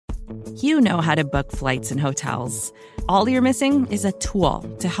You know how to book flights and hotels. All you're missing is a tool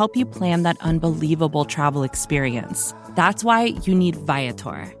to help you plan that unbelievable travel experience. That's why you need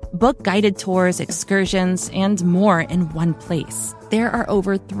Viator. Book guided tours, excursions, and more in one place. There are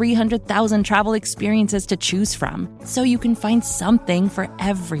over 300,000 travel experiences to choose from, so you can find something for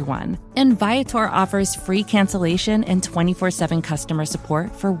everyone. And Viator offers free cancellation and 24/7 customer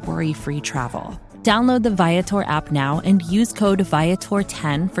support for worry-free travel. Download the Viator app now and use code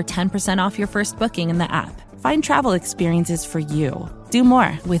Viator10 for 10% off your first booking in the app. Find travel experiences for you. Do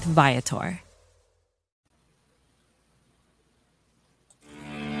more with Viator.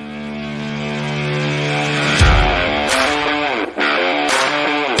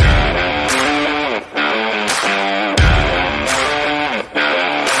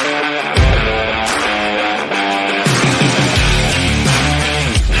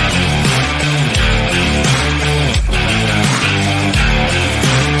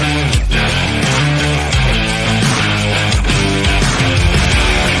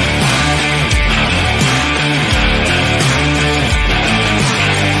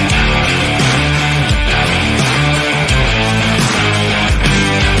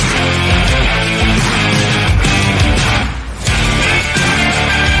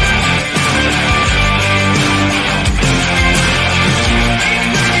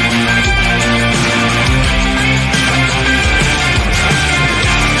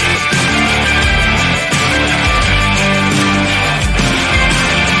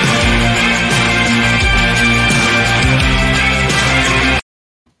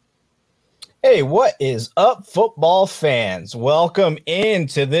 Hey, what is up, football fans? Welcome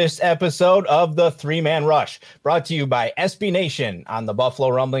into this episode of the Three-Man Rush, brought to you by SB Nation on the Buffalo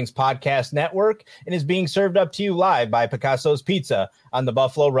Rumblings Podcast Network, and is being served up to you live by Picasso's Pizza on the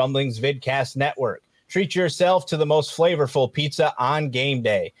Buffalo Rumblings Vidcast Network. Treat yourself to the most flavorful pizza on game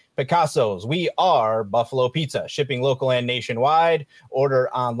day. Picasso's, we are Buffalo Pizza, shipping local and nationwide. Order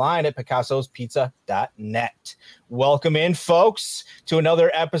online at picassospizza.net. Welcome in, folks, to another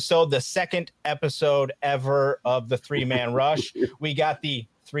episode, the second episode ever of the Three-Man Rush. We got the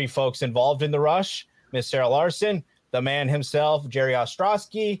three folks involved in the rush, Miss Sarah Larson, the man himself, Jerry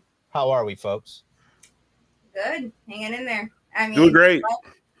Ostroski. How are we, folks? Good. Hanging in there. I mean, doing great.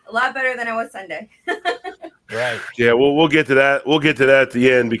 A lot better than I was Sunday. Right. Yeah, we'll get to that. We'll get to that at the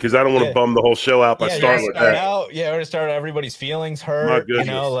end because I don't want to bum the whole show out by starting with that. We're going to start everybody's feelings hurt. My goodness.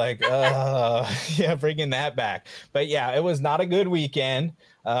 You know, bringing that back. But yeah, it was not a good weekend,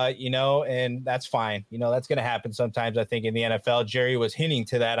 and that's fine. You know, that's going to happen sometimes, I think, in the NFL. Jerry was hinting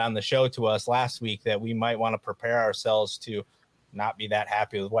to that on the show to us last week that we might want to prepare ourselves to not be that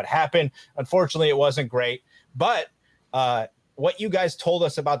happy with what happened. Unfortunately, it wasn't great. But what you guys told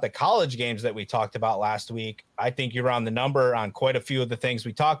us about the college games that we talked about last week, I think you're on the number on quite a few of the things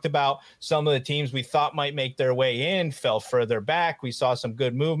we talked about. Some of the teams we thought might make their way in fell further back. We saw some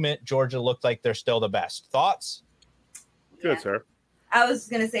good movement. Georgia looked like they're still the best. Thoughts? Good, sir. I was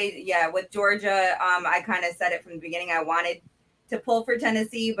going to say, with Georgia, I kind of said it from the beginning. I wanted to pull for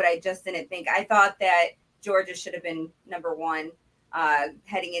Tennessee, but I just didn't think. I thought that Georgia should have been number one.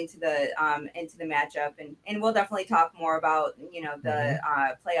 Heading into the matchup, and we'll definitely talk more about the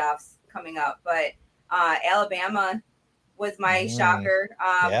playoffs coming up. But Alabama was my shocker.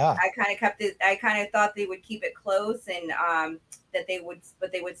 I kind of kept it. I kind of thought they would keep it close and that they would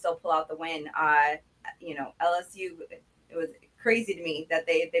still pull out the win. LSU. It was crazy to me that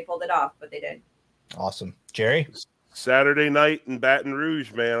they pulled it off, but they did. Awesome, Jerry. Saturday night in Baton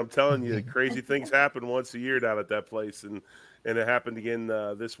Rouge, man. I'm telling you, crazy things happen once a year down at that place, and it happened again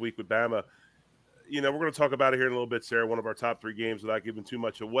this week with Bama. We're going to talk about it here in a little bit, Sarah, one of our top three games without giving too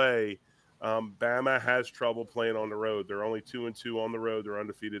much away. Bama has trouble playing on the road. They're only 2-2 on the road. They're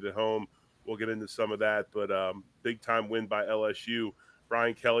undefeated at home. We'll get into some of that, but big-time win by LSU.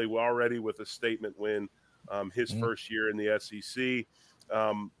 Brian Kelly already with a statement win, his first year in the SEC.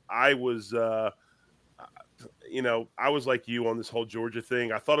 I was like you on this whole Georgia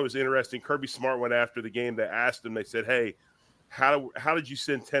thing. I thought it was interesting. Kirby Smart went after the game. They asked him, they said, hey, how did you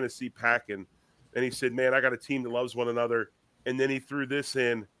send Tennessee packing? And he said, man, I got a team that loves one another. And then he threw this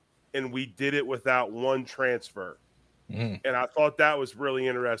in, and we did it without one transfer. And I thought that was really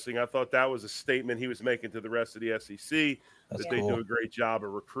interesting. I thought that was a statement he was making to the rest of the SEC that they do a great job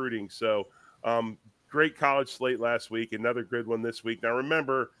of recruiting. So great college slate last week, another good one this week. Now,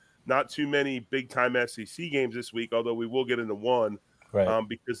 remember, not too many big-time SEC games this week, although we will get into one,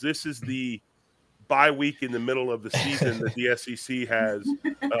 because this is the bye week in the middle of the season that the SEC has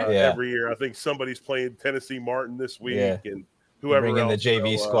every year. I think somebody's playing Tennessee Martin this week, and whoever bring in the else.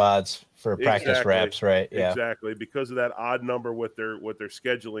 JV squads for practice reps, right? Yeah, exactly. Because of that odd number with their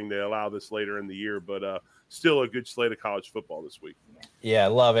scheduling, they allow this later in the year. But still a good slate of college football this week. Yeah,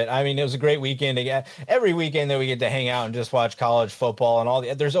 love it. I mean, it was a great weekend. Again, every weekend that we get to hang out and just watch college football and all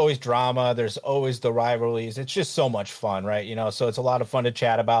there's always drama. There's always the rivalries. It's just so much fun, right? So it's a lot of fun to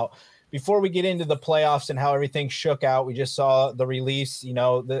chat about. Before we get into the playoffs and how everything shook out, we just saw the release,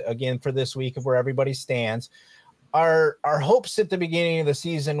 again for this week of where everybody stands. Our hopes at the beginning of the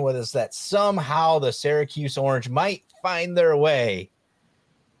season was that somehow the Syracuse Orange might find their way,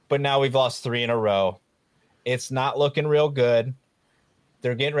 but now we've lost 3 in a row. It's not looking real good.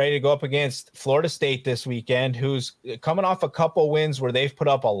 They're getting ready to go up against Florida State this weekend, who's coming off a couple wins where they've put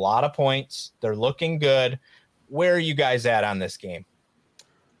up a lot of points. They're looking good. Where are you guys at on this game?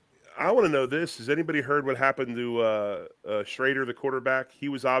 I want to know this. Has anybody heard what happened to Schrader, the quarterback? He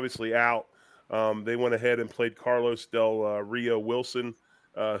was obviously out. They went ahead and played Carlos Del Rio Wilson,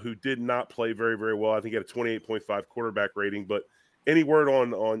 who did not play very, very well. I think he had a 28.5 quarterback rating. But any word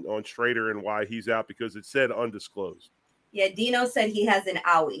on Schrader and why he's out? Because it said undisclosed. Yeah, Dino said he has an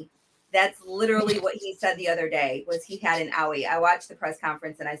owie. That's literally what he said the other day, was he had an owie. I watched the press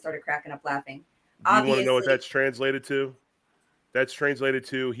conference and I started cracking up laughing. Do you want to know what that's translated to? That's translated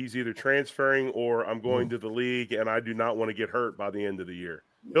to he's either transferring or I'm going to the league and I do not want to get hurt by the end of the year.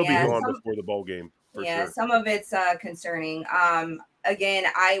 He'll be gone before the bowl game. For sure. Some of it's concerning. Again,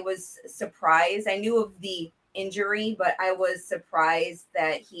 I was surprised. I knew of the injury, but I was surprised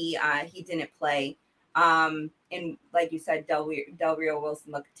that he didn't play. And like you said, Del Rio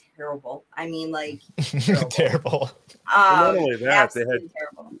Wilson looked terrible. I mean, like terrible. Not only that,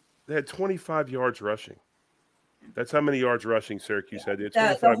 they had 25 yards rushing. That's how many yards rushing Syracuse had.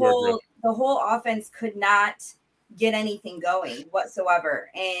 The whole offense could not get anything going whatsoever.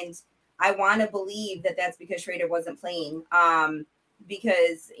 And I want to believe that that's because Schrader wasn't playing.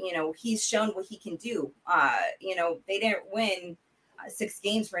 Because, he's shown what he can do. They didn't win 6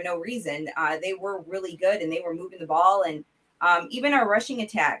 games for no reason. They were really good and they were moving the ball. And even our rushing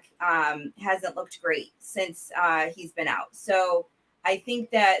attack hasn't looked great since he's been out. So I think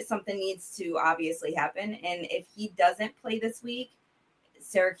that something needs to obviously happen. And if he doesn't play this week,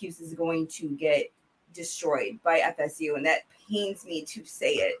 Syracuse is going to get destroyed by FSU. And that pains me to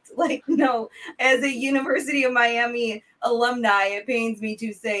say it. Like, no, as a University of Miami alumni, it pains me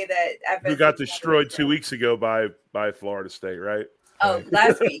to say that FSU. Who got destroyed 2 weeks ago by Florida State, right? Oh,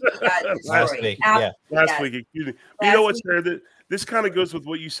 last week. Last week, excuse me. You know what's there? This kind of goes with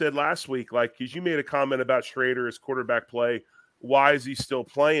what you said last week, like, because you made a comment about Schrader, his quarterback play. Why is he still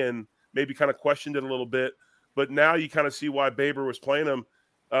playing? Maybe kind of questioned it a little bit, but now you kind of see why Baber was playing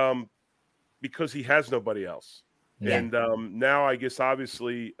him, because he has nobody else. Yeah. And now I guess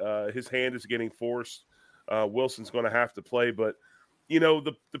obviously his hand is getting forced. Wilson's going to have to play, but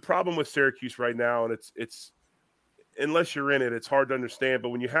the problem with Syracuse right now, and it's unless you're in it, it's hard to understand. But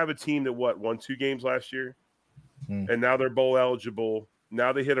when you have a team that won 2 games last year, and now they're bowl eligible,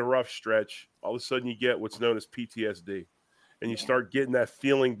 now they hit a rough stretch. All of a sudden, you get what's known as PTSD, and you start getting that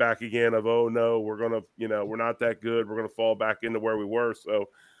feeling back again of, oh no, we're gonna, we're not that good. We're gonna fall back into where we were. So,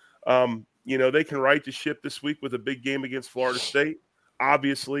 they can right the ship this week with a big game against Florida State.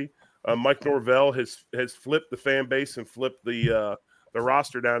 Obviously, Mike Norvell has flipped the fan base and flipped the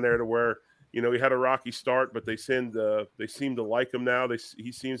roster down there to where. He had a rocky start, but they seem to like him now.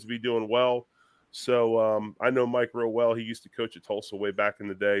 He seems to be doing well. So I know Mike real well. He used to coach at Tulsa way back in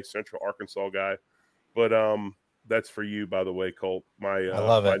the day, Central Arkansas guy. But that's for you, by the way, Colt. I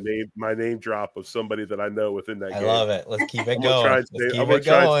love it. My name drop of somebody that I know within that game. I love it. Let's keep it going. I'm gonna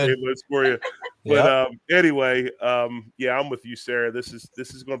try and stay list for you. But anyway, I'm with you, Sarah. This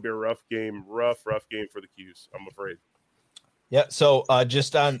is going to be a rough game for the Qs, I'm afraid. Yeah, so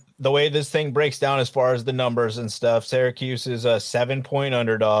just on the way this thing breaks down as far as the numbers and stuff, Syracuse is a 7-point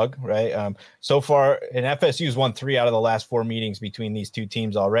underdog, right? So far, and FSU's won 3 out of the last 4 meetings between these two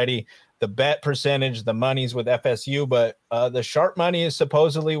teams already. The bet percentage, the money's with FSU, but the sharp money is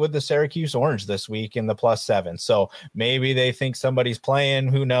supposedly with the Syracuse Orange this week in the +7. So maybe they think somebody's playing,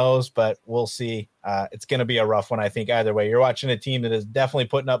 who knows, but we'll see. It's going to be a rough one, I think, either way. You're watching a team that is definitely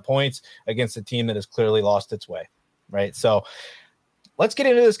putting up points against a team that has clearly lost its way. Right. So let's get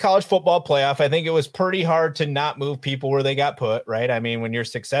into this college football playoff. I think it was pretty hard to not move people where they got put. Right. I mean, when you're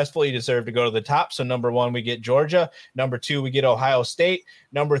successful, you deserve to go to the top. So number 1, we get Georgia. Number 2, we get Ohio State.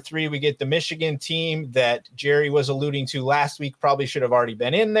 Number 3, we get the Michigan team that Jerry was alluding to last week. Probably should have already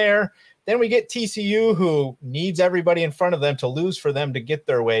been in there. Then we get TCU, who needs everybody in front of them to lose for them to get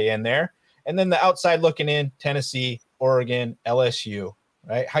their way in there. And then the outside looking in, Tennessee, Oregon, LSU.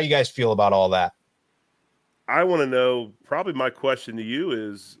 Right. How you guys feel about all that? I want to know. Probably my question to you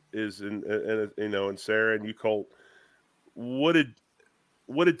is and Sarah and you, Colt, what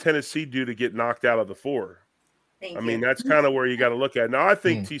did Tennessee do to get knocked out of the 4? Thank I you. mean, that's kind of where you got to look at. Now, I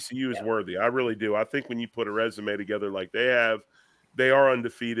think Mm. TCU is worthy. I really do. I think when you put a resume together like they have, they are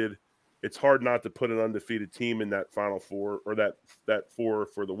undefeated. It's hard not to put an undefeated team in that Final Four or that 4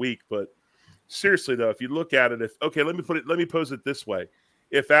 for the week. But seriously, though, if you look at it, let me pose it this way: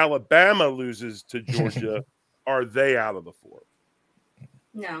 if Alabama loses to Georgia, are they out of the 4?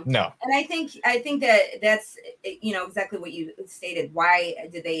 No. No. And I think that's exactly what you stated. Why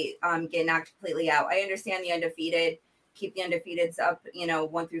did they get knocked completely out? I understand the undefeated, keep the undefeateds up,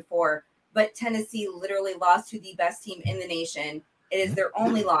 1 through 4, but Tennessee literally lost to the best team in the nation. It is their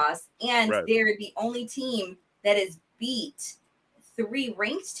only loss, and Right. they're the only team that has beat 3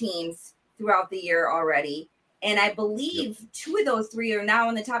 ranked teams throughout the year already. And I believe 2 of those 3 are now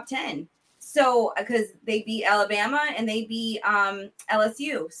in the top 10. So, because they beat Alabama and they beat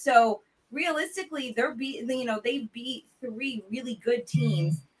LSU. So realistically, they beat 3 really good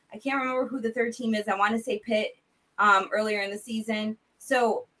teams. I can't remember who the third team is. I want to say Pitt earlier in the season.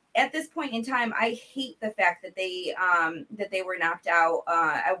 So at this point in time, I hate the fact that they were knocked out.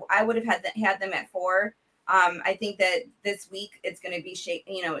 I would have had them at 4. I think that this week it's going to be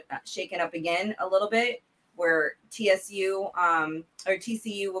shaken up again a little bit, where TSU or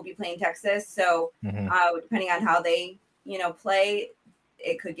TCU will be playing Texas. So depending on how they, play,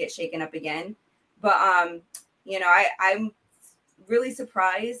 it could get shaken up again. But, I'm really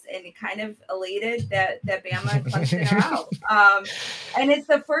surprised and kind of elated that Bama and Clemson are out. And it's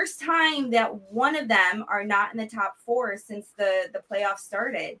the first time that one of them are not in the top 4 since the playoffs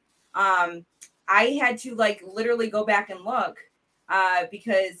started. I had to literally go back and look.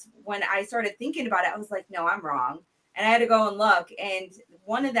 Because when I started thinking about it, I was like, no, I'm wrong. And I had to go and look. And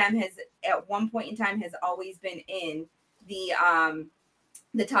one of them has, at one point in time, has always been in the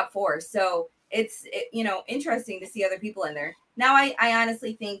top 4. So it's interesting to see other people in there. Now, I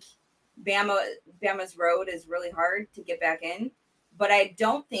honestly think Bama's road is really hard to get back in, but I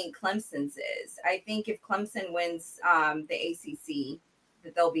don't think Clemson's is. I think if Clemson wins the ACC,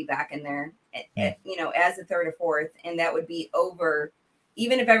 that they'll be back in there, as a 3rd or 4th, and that would be over.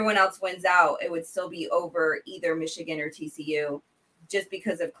 Even if everyone else wins out, it would still be over either Michigan or TCU, just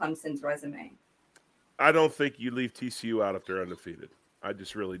because of Clemson's resume. I don't think you leave TCU out if they're undefeated. I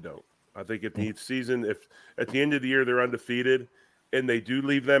just really don't. I think at the season, if at the end of the year they're undefeated, and they do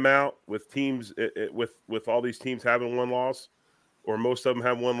leave them out with teams with all these teams having 1 loss, or most of them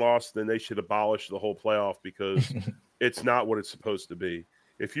have 1 loss, then they should abolish the whole playoff, because it's not what it's supposed to be.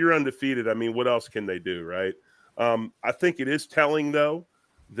 If you're undefeated, I mean, what else can they do, right? I think it is telling, though,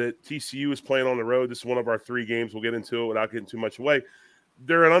 that TCU is playing on the road. This is one of our 3 games. We'll get into it without getting too much away.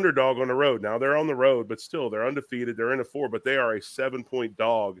 They're an underdog on the road. Now, they're on the road, but still, they're undefeated. They're in a 4, but they are a 7-point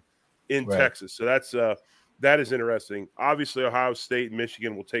dog in Texas. So that is interesting. Obviously, Ohio State and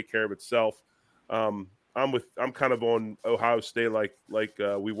Michigan will take care of itself. I'm kind of on Ohio State like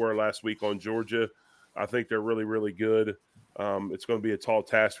we were last week on Georgia. I think they're really, really good. It's going to be a tall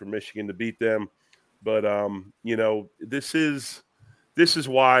task for Michigan to beat them, but this is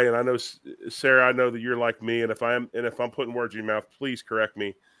why. And I know, Sarah, I know that you're like me, and if I'm putting words in your mouth, please correct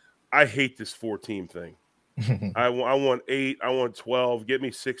me. I hate this 4-team thing. I want 8. I want 12. Give me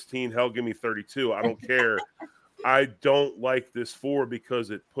 16. Hell, give me 32. I don't care. I don't like this 4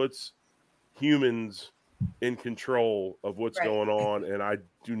 because it puts humans in control of what's going on, and I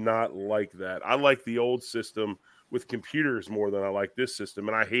do not like that. I like the old system with computers more than I like this system,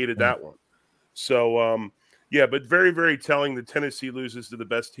 and I hated that one. So, but very, very telling that Tennessee loses to the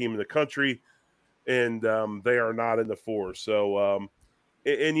best team in the country, and they are not in the 4. So,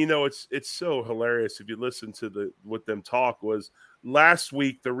 it's so hilarious if you listen to what them talk was last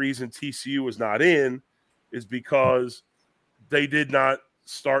week. The reason TCU was not in is because they did not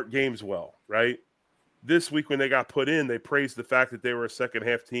start games well, right? This week when they got put in, they praised the fact that they were a second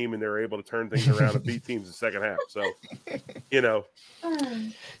half team and they were able to turn things around and beat teams in the second half. So,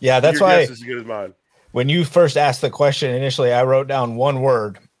 yeah, that's your why guess is as good as mine. When you first asked the question initially, I wrote down one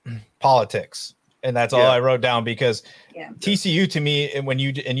word: politics. And that's all I wrote down, because TCU to me, and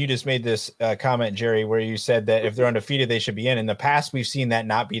you just made this comment, Jerry, where you said that if they're undefeated, they should be in. In the past, we've seen that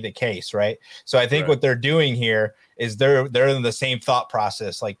not be the case, right? So I think what they're doing here is they're in the same thought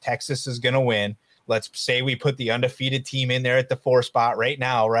process. Like, Texas is going to win. Let's say we put the undefeated team in there at the 4 spot right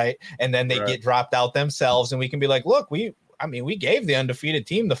now, right? And then they get dropped out themselves, and we can be like, look, we gave the undefeated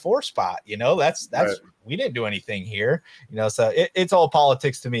team the 4 spot. That's we didn't do anything here. So it's all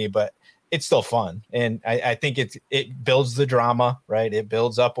politics to me, but it's still fun. And I think it builds the drama, right? It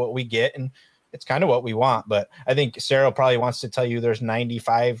builds up what we get. And it's kind of what we want. But I think Sarah probably wants to tell you there's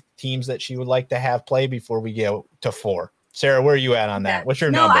 95 teams that she would like to have play before we get to 4. Sarah, where are you at on that? What's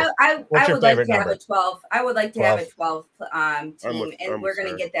your number? What's your would like favorite to number? have a 12. I would like to have a 12 team, I'm we're going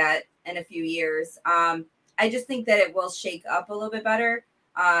to get that in a few years. I just think that it will shake up a little bit better.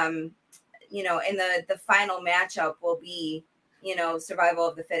 And the final matchup will be, survival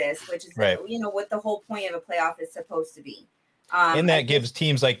of the fittest, which is, right. What the whole point of a playoff is supposed to be. And that gives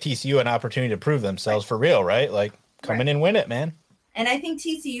teams like TCU an opportunity to prove themselves for real, right? Like come in and win it, man. And I think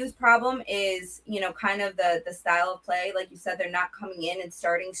TCU's problem is, kind of the style of play. Like you said, they're not coming in and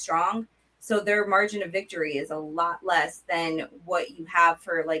starting strong. So their margin of victory is a lot less than what you have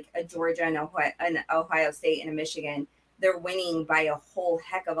for like a Georgia and Ohio State and a Michigan. They're winning by a whole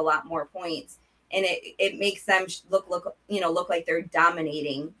heck of a lot more points. And it makes them look like they're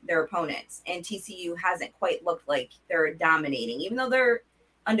dominating their opponents. And TCU hasn't quite looked like they're dominating. Even though they're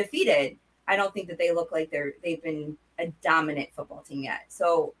undefeated, I don't think that they look like they've been a dominant football team yet.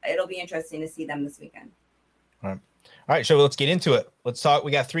 So it'll be interesting to see them this weekend. All right, so let's get into it. Let's talk.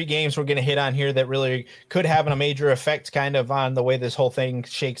 We got 3 games we're going to hit on here that really could have a major effect kind of on the way this whole thing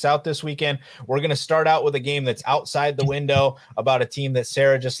shakes out this weekend. We're going to start out with a game that's outside the window about a team that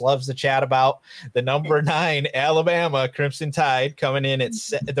Sarah just loves to chat about. The number 9 Alabama Crimson Tide coming in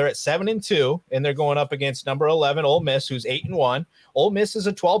they're at 7-2, and they're going up against number 11 Ole Miss, who's 8-1. Ole Miss is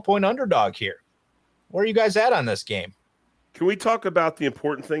a 12-point underdog here. Where are you guys at on this game? Can we talk about the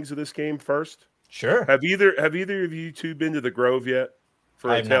important things of this game first? Sure. Have either of you two been to the Grove yet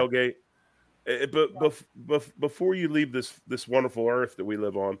for a tailgate? But before you leave this wonderful earth that we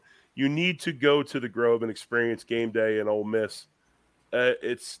live on, you need to go to the Grove and experience game day in Ole Miss.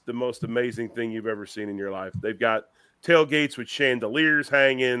 It's the most amazing thing you've ever seen in your life. They've got tailgates with chandeliers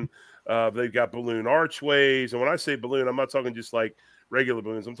hanging. They've got balloon archways. And when I say balloon, I'm not talking just like regular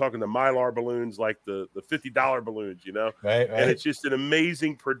balloons. I'm talking the Mylar balloons, like the $50 balloons, Right. And it's just an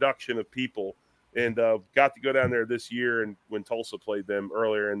amazing production of people. And got to go down there this year and when Tulsa played them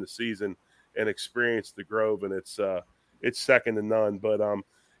earlier in the season and experience the Grove, and it's second to none. But cool.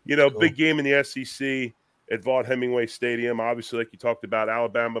 Big game in the SEC at Vaught-Hemingway Stadium. Obviously, like you talked about,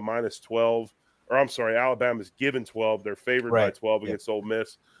 Alabama minus 12, or I'm sorry, Alabama's given 12. They're favored by 12 against Ole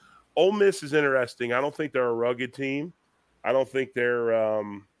Miss. Ole Miss is interesting. I don't think they're a rugged team. I don't think they're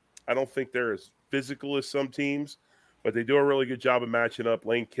as physical as some teams. But they do a really good job of matching up.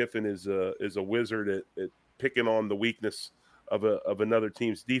 Lane Kiffin is a wizard at picking on the weakness of another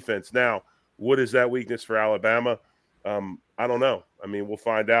team's defense. Now, what is that weakness for Alabama? I don't know. I mean, we'll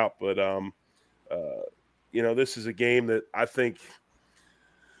find out. But this is a game that I think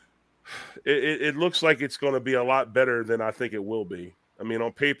it looks like it's going to be a lot better than I think it will be. I mean,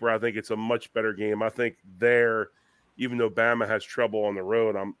 on paper, I think it's a much better game. I think even though Bama has trouble on the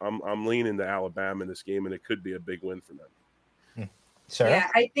road, I'm leaning to Alabama in this game, and it could be a big win for them. Sarah? Yeah,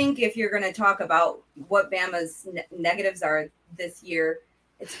 I think if you're going to talk about what Bama's negatives are this year,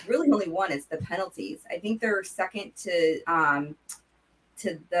 it's really only one. It's the penalties. I think they're second to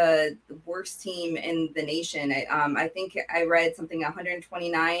the worst team in the nation. I think I read something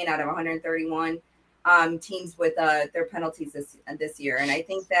 129 out of 131 teams with their penalties this year, and I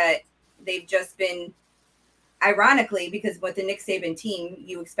think that they've just been. Ironically, because with the Nick Saban team,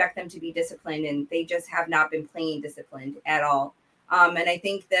 you expect them to be disciplined, and they just have not been playing disciplined at all. And I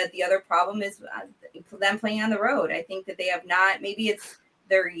think that the other problem is them playing on the road. I think that they have not, maybe it's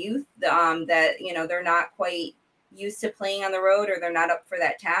their youth that, they're not quite used to playing on the road, or they're not up for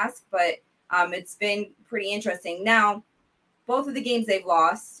that task. But it's been pretty interesting. Now, both of the games they've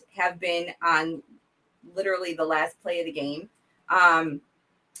lost have been on literally the last play of the game.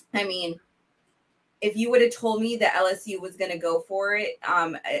 If you would have told me that LSU was going to go for it,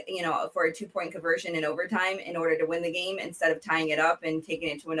 for a 2-point conversion in overtime in order to win the game instead of tying it up and taking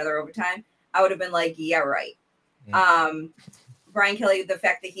it to another overtime, I would have been like, yeah, right. Mm-hmm. Brian Kelly, the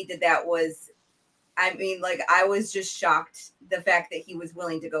fact that he did that was, I was just shocked the fact that he was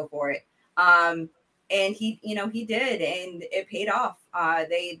willing to go for it. And he did, and it paid off.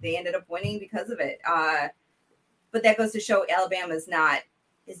 They ended up winning because of it. But that goes to show Alabama's not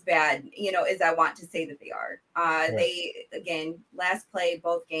as bad, as I want to say that they are. They, again, last play,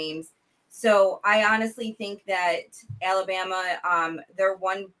 both games. So I honestly think that Alabama, their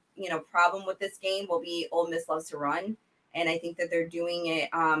one, problem with this game will be Ole Miss loves to run. And I think that they're doing it.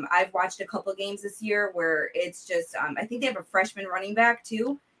 I've watched a couple games this year where it's just, I think they have a freshman running back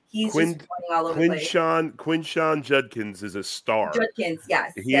too. He's just running all over the place. Quinshawn Judkins is a star. Judkins,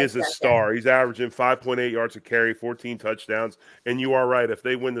 yes. He is a star. He's averaging 5.8 yards a carry, 14 touchdowns. And you are right. If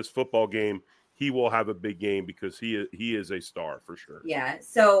they win this football game, he will have a big game because he is a star for sure. Yeah.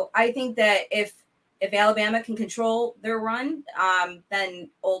 So I think that if Alabama can control their run, then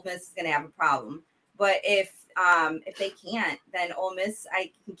Ole Miss is going to have a problem. But if they can't, then Ole Miss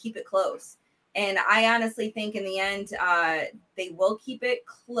I can keep it close. And I honestly think in the end they will keep it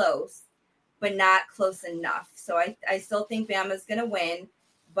close, but not close enough. So I still think Bama's going to win,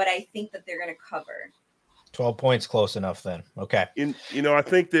 but I think that they're going to cover. 12 points close enough then. Okay. I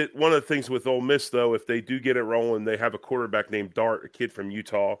think that one of the things with Ole Miss, though, if they do get it rolling, they have a quarterback named Dart, a kid from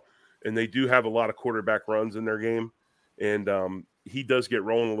Utah, and they do have a lot of quarterback runs in their game. And he does get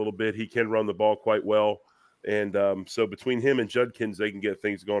rolling a little bit. He can run the ball quite well. And so between him and Judkins, they can get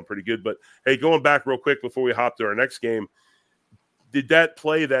things going pretty good. But, hey, going back real quick before we hop to our next game, did that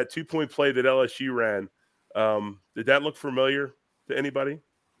 2-point play that LSU ran, did that look familiar to anybody?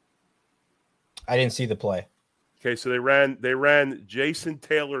 I didn't see the play. Okay, so they ran Jason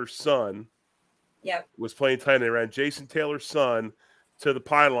Taylor's son. Yep. Was playing tight end. They ran Jason Taylor's son to the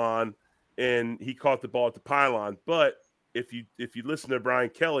pylon, and he caught the ball at the pylon. But if you listen to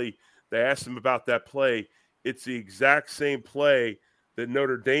Brian Kelly, they asked him about that play. It's the exact same play that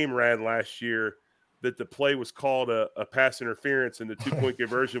Notre Dame ran last year, that the play was called a pass interference, and the 2-point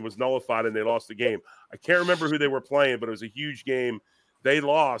conversion was nullified, and they lost the game. I can't remember who they were playing, but it was a huge game. They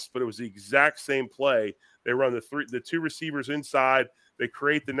lost, but it was the exact same play. They run the two receivers inside. They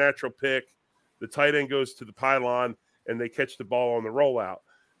create the natural pick. The tight end goes to the pylon, and they catch the ball on the rollout.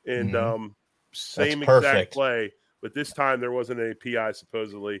 And same exact play, but this time there wasn't any PI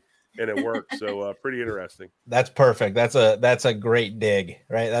supposedly, and it worked. So pretty interesting. That's perfect. That's a great dig,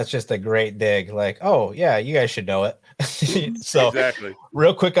 right? That's just a great dig. Like, oh yeah, you guys should know it. So exactly.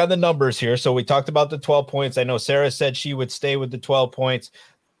 Real quick on the numbers here. So we talked about the 12 points. I know Sarah said she would stay with the 12 points.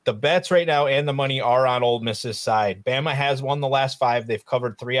 The bets right now and the money are on Ole Miss's side. Bama has won the last 5. They've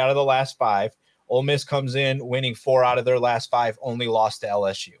covered 3 out of the last 5. Ole Miss comes in winning 4 out of their last 5, only lost to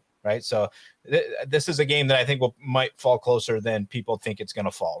LSU, right? So this is a game that I think might fall closer than people think it's going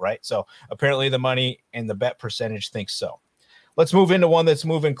to fall, right? So apparently the money and the bet percentage thinks so. Let's move into one that's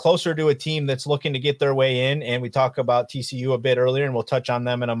moving closer to a team that's looking to get their way in. And we talked about TCU a bit earlier, and we'll touch on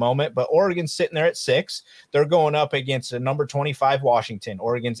them in a moment. But Oregon's sitting there at 6. They're going up against the number 25 Washington.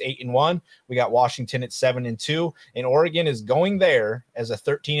 Oregon's 8-1. We got Washington at 7-2. And Oregon is going there as a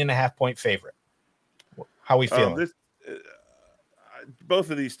 13.5-point favorite. How are we feeling? Both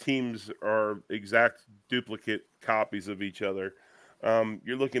of these teams are exact duplicate copies of each other.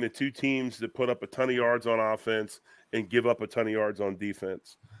 You're looking at two teams that put up a ton of yards on offense and give up a ton of yards on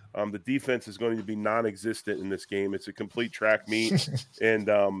defense. The defense is going to be non-existent in this game. It's a complete track meet, and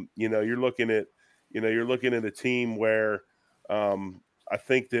you're looking at a team where I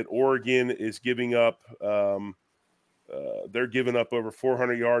think that Oregon is giving up. They're giving up over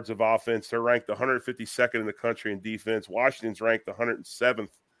 400 yards of offense. They're ranked 152nd in the country in defense. Washington's ranked 107th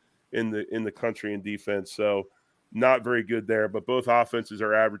in the country in defense. So not very good there, but both offenses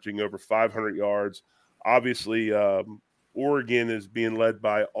are averaging over 500 yards. Obviously, Oregon is being led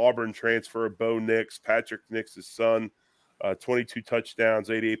by Auburn transfer Bo Nix, Patrick Nix's son, 22 touchdowns,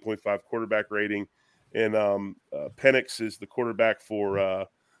 88.5 quarterback rating. And Penix is the quarterback for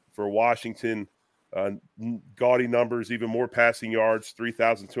Washington. Gaudy numbers, even more passing yards,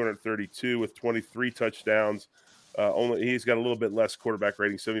 3,232 with 23 touchdowns. Only he's got a little bit less quarterback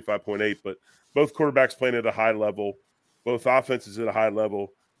rating, 75.8, but both quarterbacks playing at a high level, both offenses at a high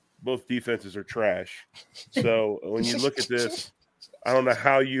level, both defenses are trash. So when you look at this, I don't know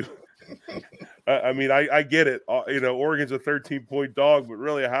how you – I get it. Oregon's a 13-point dog, but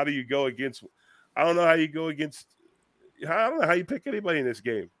really how do you go against – I don't know how you pick anybody in this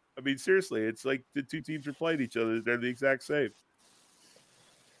game. I mean, seriously, it's like the two teams are playing each other. They're the exact same.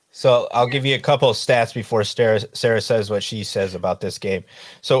 So I'll give you a couple of stats before Sarah says what she says about this game.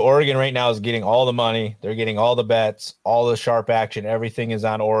 So Oregon right now is getting all the money. They're getting all the bets, all the sharp action. Everything is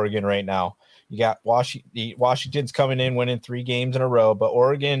on Oregon right now. You got Washington's coming in, winning 3 games in a row, but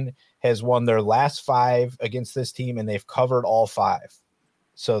Oregon has won their last 5 against this team, and they've covered all 5.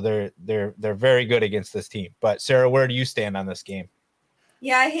 So they're very good against this team. But Sarah, where do you stand on this game?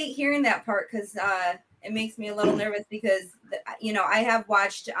 Yeah, I hate hearing that part because it makes me a little nervous because, I have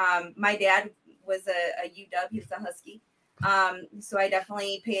watched, my dad was a UW, he was a Husky. So I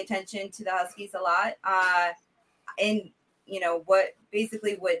definitely pay attention to the Huskies a lot. And, what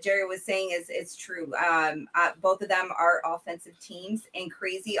Jerry was saying is true. Both of them are offensive teams and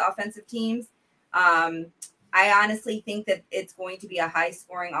crazy offensive temes. I honestly think that it's going to be a high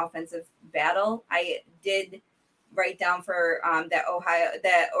scoring offensive battle. I did write down for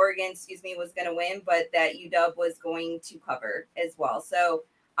that Oregon, was going to win, but that UW was going to cover as well. So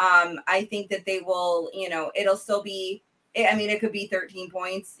I think that they will, it'll still be, I mean, it could be 13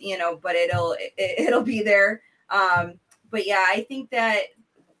 points, but it'll be there. But yeah, I think that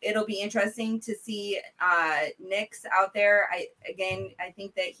it'll be interesting to see Nix out there. I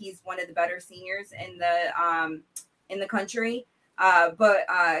think that he's one of the better seniors in the country. But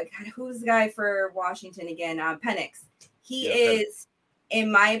God, who's the guy for Washington again? Penix. He is,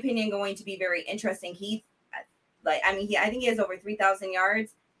 in my opinion, going to be very interesting. I think he has over 3,000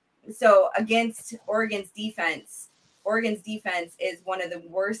 yards. So against Oregon's defense is one of the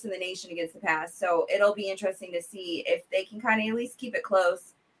worst in the nation against the pass. So it'll be interesting to see if they can kind of at least keep it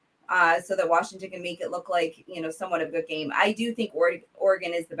close, so that Washington can make it look like, somewhat of a good game. I do think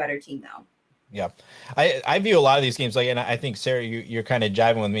Oregon is the better team, though. Yeah, I view a lot of these games and I think, Sarah, you're kind of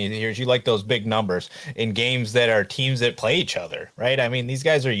jiving with me here. You like those big numbers in games that are teams that play each other, right? I mean, these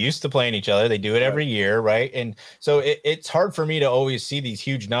guys are used to playing each other. They do it every year, right? And so it's hard for me to always see these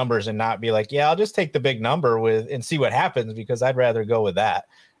huge numbers and not be like, yeah, I'll just take the big number and see what happens, because I'd rather go with that.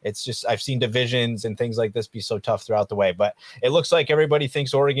 It's just, I've seen divisions and things like this be so tough throughout the way, but it looks like everybody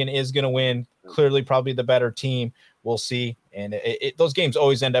thinks Oregon is going to win. Clearly, probably the better team. We'll see. And those games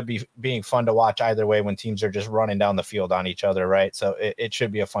always end up being fun to watch either way when teams are just running down the field on each other, right? So it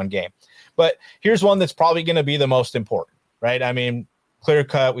should be a fun game. But here's one that's probably going to be the most important, right? I mean, clear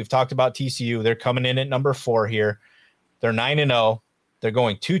cut. We've talked about TCU. They're coming in at number 4 here. They're 9-0. They're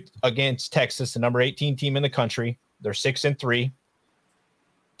going against Texas, the number 18 team in the country. They're 6-3.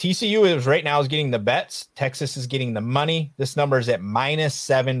 TCU is right now getting the bets. Texas is getting the money. This number is at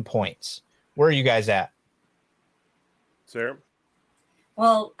 -7 points. Where are you guys at? Sarah?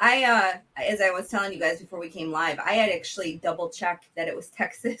 Well, as I was telling you guys before we came live, I had actually double checked that it was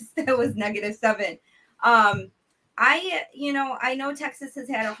Texas that was -7. I know Texas has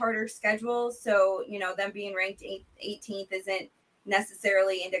had a harder schedule, so, them being ranked 18th isn't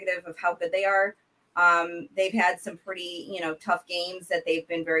necessarily indicative of how good they are. They've had some pretty, tough games that they've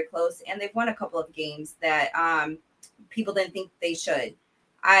been very close, and they've won a couple of games that people didn't think they should.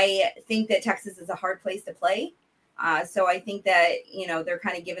 I think that Texas is a hard place to play. So I think that, they're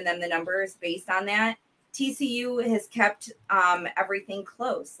kind of giving them the numbers based on that. TCU has kept everything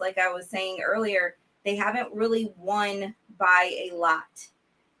close. Like I was saying earlier, they haven't really won by a lot.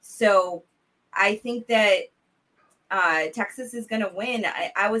 So I think that Texas is going to win.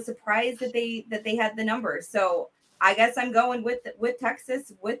 I was surprised that they had the numbers. So I guess I'm going with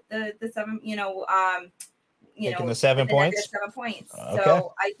Texas with the 7, Taking the 7 points. 7 points. Okay.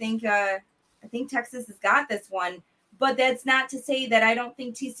 So I think Texas has got this one, but that's not to say that I don't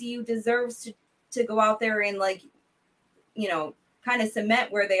think TCU deserves to go out there and kind of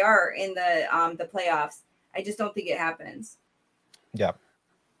cement where they are in the playoffs. I just don't think it happens. Yeah.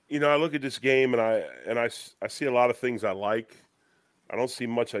 I look at this game and I see a lot of things I like. I don't see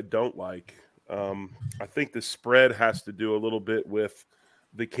much I don't like. I think the spread has to do a little bit with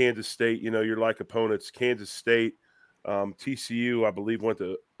the Kansas State. You're like opponents. Kansas State, TCU, I believe, went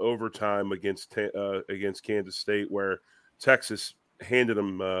to overtime against Kansas State, where Texas handed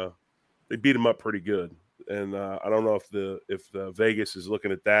them. They beat them up pretty good, and I don't know if the Vegas is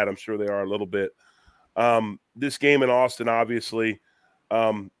looking at that. I'm sure they are a little bit. This game in Austin, obviously.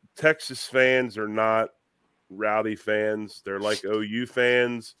 Texas fans are not rowdy fans. They're like OU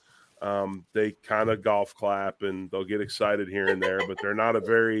fans. They kind of golf clap and they'll get excited here and there, but they're not a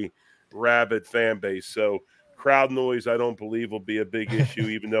very rabid fan base. So crowd noise, I don't believe, will be a big issue,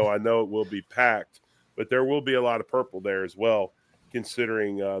 even though I know it will be packed. But there will be a lot of purple there as well,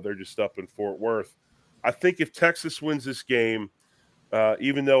 considering they're just up in Fort Worth. I think if Texas wins this game,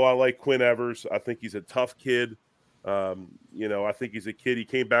 even though I like Quinn Evers, I think he's a tough kid. I think he's a kid. He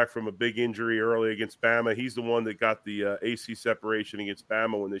came back from a big injury early against Bama. He's the one that got the AC separation against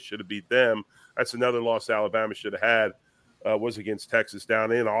Bama when they should have beat them. That's another loss Alabama should have had, was against Texas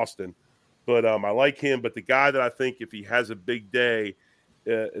down in Austin. But I like him. But the guy that I think if he has a big day,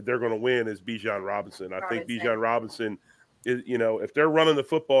 they're going to win is Bijan Robinson. I think Bijan Robinson, if they're running the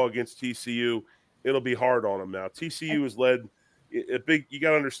football against TCU, it'll be hard on them now. TCU has led – you got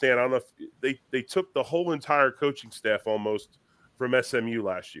to understand, I don't know if they took the whole entire coaching staff almost from SMU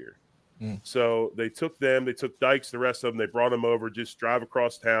last year. So they took Dykes, the rest of them, they brought them over, just drive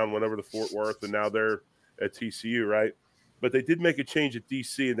across town, went over to Fort Worth, and now they're at TCU, right? But they did make a change at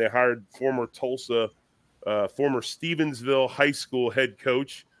DC, and they hired former Stevensville High School head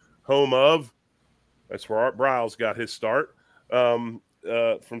coach, that's where Art Briles got his start. From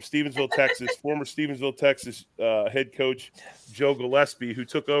Stevensville, Texas, former Stevensville, Texas head coach Joe Gillespie, who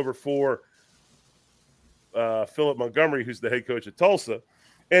took over for Philip Montgomery, who's the head coach at Tulsa.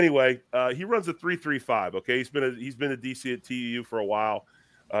 Anyway, he runs a 3-3-5. Okay, he's been a DC at TU for a while.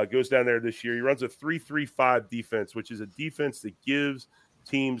 Goes down there this year. He runs a 3-3-5 defense, which is a defense that gives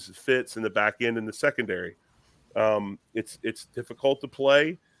teams fits in the back end and the secondary. It's difficult to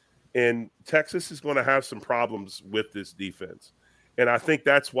play, and Texas is going to have some problems with this defense. And I think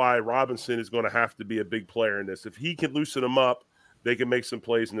that's why Robinson is going to have to be a big player in this. If he can loosen them up, they can make some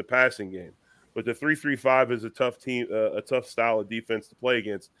plays in the passing game. But the 3-3-5 is a tough team, a tough style of defense to play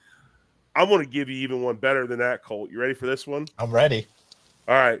against. I want to give you even one better than that, Colt. You ready for this one? I'm ready.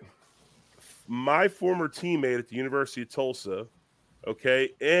 All right. My former teammate at the University of Tulsa,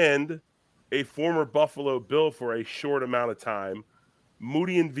 and a former Buffalo Bill for a short amount of time,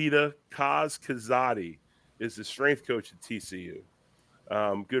 Moody and Vita Kaz Kazadi is the strength coach at TCU.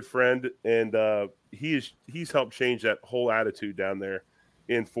 Good friend, and he's helped change that whole attitude down there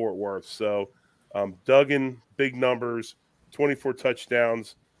in Fort Worth. So Duggan, big numbers, 24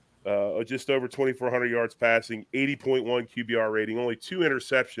 touchdowns, just over 2,400 yards passing, 80.1 QBR rating, only 2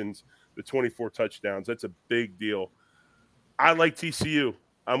 interceptions, the 24 touchdowns. That's a big deal. I like TCU.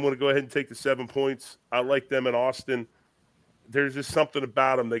 I'm going to go ahead and take the 7 points. I like them in Austin. There's just something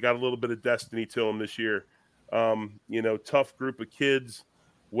about them. They got a little bit of destiny to them this year. Tough group of kids,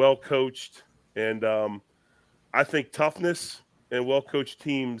 well-coached. And I think toughness and well-coached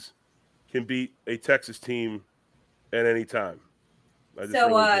teams can beat a Texas team at any time.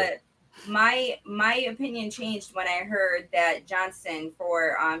 My opinion changed when I heard that Johnston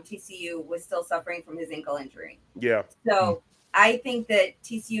for TCU was still suffering from his ankle injury. Yeah. So I think that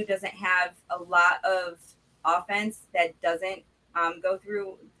TCU doesn't have a lot of offense that doesn't go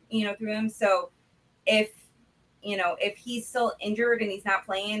through him. So if he's still injured and he's not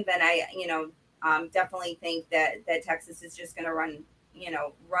playing, then I definitely think that Texas is just going to run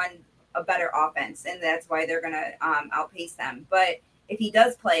a better offense, and that's why they're going to outpace them. But if he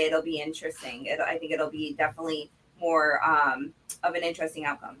does play, it'll be interesting. I think it'll be definitely more of an interesting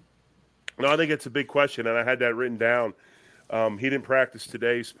outcome. No, I think it's a big question, and I had that written down. He didn't practice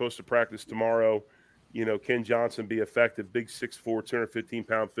today. He's supposed to practice tomorrow. Can Johnson be effective? Big 6'4",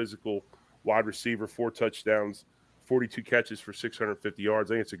 215-pound physical wide receiver, 4 touchdowns, 42 catches for 650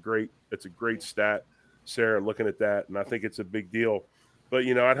 yards. I think it's a great stat, Sarah, looking at that, and I think it's a big deal. But,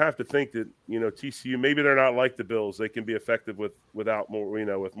 I'd have to think that, TCU, maybe they're not like the Bills. They can be effective with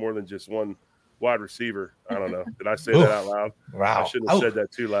more than just one wide receiver. I don't know. Did I say that out loud? Wow. I shouldn't have said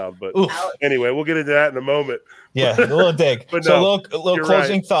that too loud. But anyway, we'll get into that in a moment. Yeah, a little dig. But so no, a little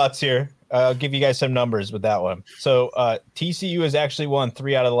closing thoughts here. I'll give you guys some numbers with that one. So TCU has actually won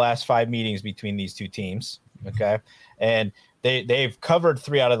 3 out of the last 5 meetings between these two teams. Okay. And they've covered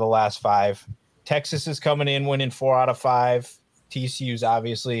 3 out of the last 5. Texas is coming in winning 4 out of 5. TCU's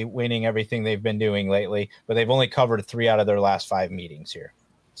obviously winning everything they've been doing lately, but they've only covered 3 out of their last 5 meetings here.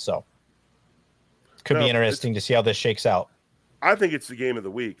 So could be interesting to see how this shakes out. I think it's the game of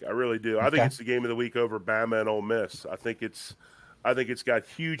the week. I really do. I think it's the game of the week over Bama and Ole Miss. I think it's got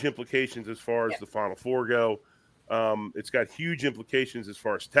huge implications as far as the Final Four go. It's got huge implications as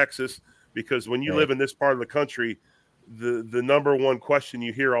far as Texas, because when you live in this part of the country, the number one question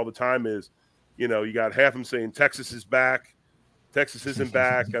you hear all the time is, you got half of them saying Texas is back. Texas isn't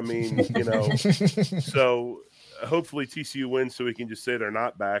back. I mean, so hopefully TCU wins so we can just say they're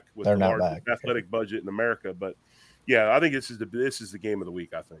not back with the largest athletic budget in America. But yeah, I think this is the game of the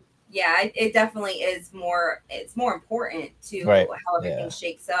week, I think. Yeah, it definitely is more. It's more important to how everything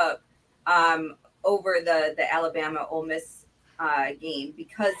shakes up over the Alabama Ole Miss game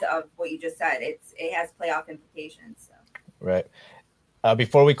because of what you just said. It has playoff implications. So. Right.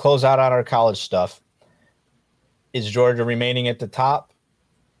 Before we close out on our college stuff, is Georgia remaining at the top,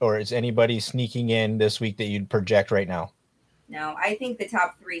 or is anybody sneaking in this week that you'd project right now? No, I think the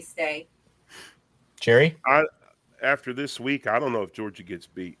top 3 stay. Jerry? After this week, I don't know if Georgia gets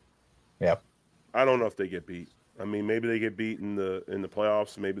beat. Yeah. I don't know if they get beat. I mean, maybe they get beat in the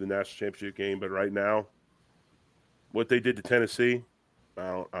playoffs, maybe the national championship game, but right now, what they did to Tennessee,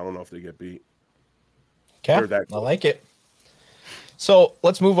 I don't know if they get beat. Okay, I like it. So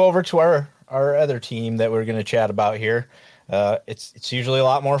let's move over to our other team that we're going to chat about here. It's usually a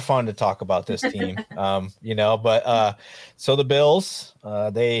lot more fun to talk about this team, but so the Bills,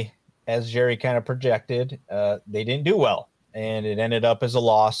 they, as Jerry kind of projected, they didn't do well, and it ended up as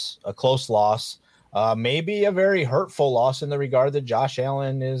a close loss, maybe a very hurtful loss in the regard that Josh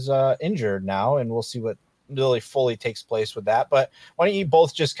Allen is injured now, and we'll see what really fully takes place with that. But why don't you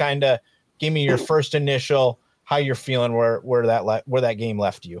both just kind of give me your first initial, how you're feeling, where that game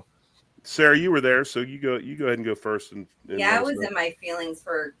left you. Sarah, you were there, so you go ahead and go first. And I was in my feelings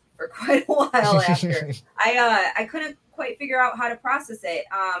for quite a while after. I couldn't quite figure out how to process it.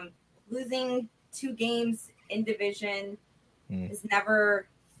 Losing 2 games in division is never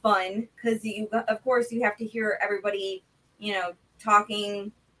fun because of course, you have to hear everybody,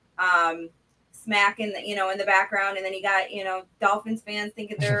 talking smack in the background, and then you got Dolphins fans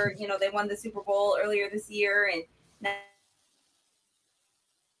thinking they're they won the Super Bowl earlier this year, and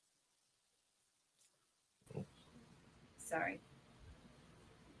sorry.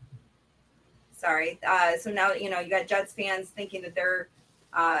 So now you got Jets fans thinking that they're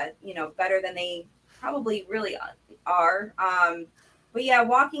better than they probably really are. But yeah,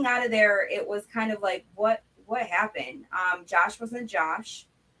 walking out of there, it was kind of like what happened. Josh wasn't Josh.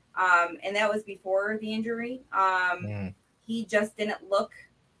 And that was before the injury. He just didn't look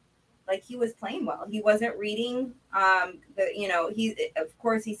like he was playing well. He wasn't reading. Of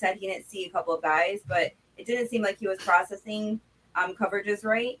course he said he didn't see a couple of guys, but it didn't seem like he was processing coverages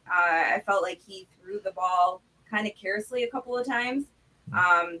right. I felt like he threw the ball kind of carelessly a couple of times.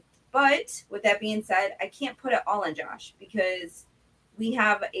 But with that being said, I can't put it all on Josh because we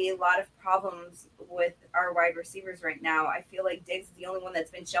have a lot of problems with our wide receivers right now. I feel like Diggs is the only one that's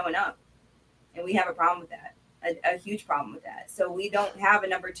been showing up, and we have a problem with that, a huge problem with that. So we don't have a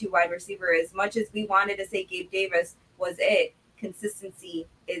number 2 wide receiver. As much as we wanted to say Gabe Davis was it, consistency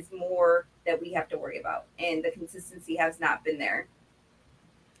is more that we have to worry about, and the consistency has not been there.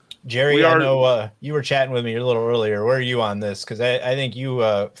 Jerry, I know you were chatting with me a little earlier. Where are you on this? Because I think you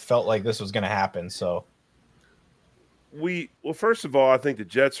felt like this was going to happen. So. Well, first of all, I think the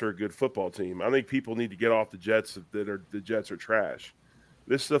Jets are a good football team. I think people need to get off the Jets the Jets are trash.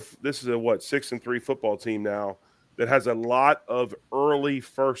 This is a 6-3 football team now that has a lot of early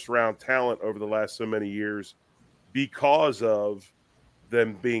first round talent over the last so many years because of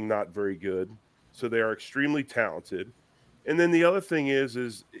them being not very good. So they are extremely talented. And then the other thing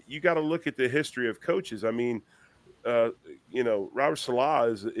is you got to look at the history of coaches. I mean, Robert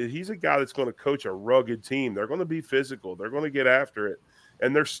Saleh he's a guy that's going to coach a rugged team. They're going to be physical. They're going to get after it.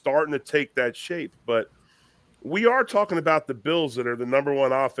 And they're starting to take that shape. But we are talking about the Bills that are the number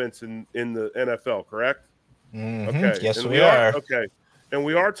 1 offense in the NFL, correct? Mm-hmm. Okay. Yes, and we are. Okay. And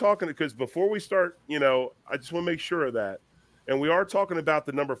we are talking because before we start, I just want to make sure of that. And we are talking about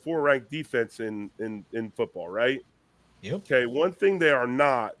the number 4 ranked defense in football, right? Yep. Okay. One thing they are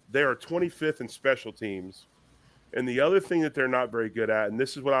 25th in special teams. And the other thing that they're not very good at, and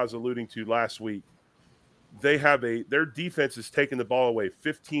this is what I was alluding to last week, their defense has taken the ball away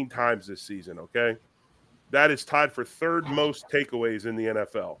 15 times this season, okay? That is tied for 3rd most takeaways in the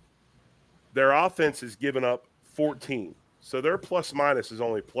NFL. Their offense has given up 14. So their plus minus is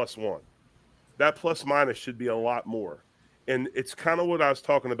only +1. That plus minus should be a lot more. And it's kind of what I was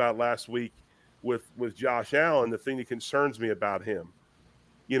talking about last week with Josh Allen, the thing that concerns me about him.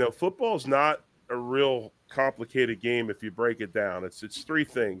 Football's not a real complicated game if you break it down. It's 3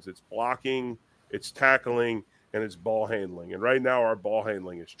 things. It's blocking, it's tackling, and it's ball handling. And right now our ball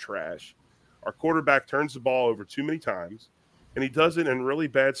handling is trash. Our quarterback turns the ball over too many times, and he does it in really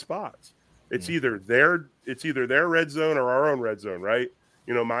bad spots. It's either their red zone or our own red zone, right?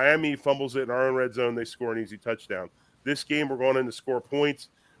 Miami fumbles it in our own red zone, they score an easy touchdown. This game we're going in to score points.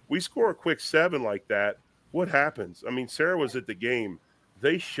 We score a quick 7 like that. What happens? I mean, Sarah was at the game.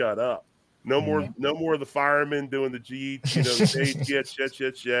 They shut up. No more of the firemen doing the jets.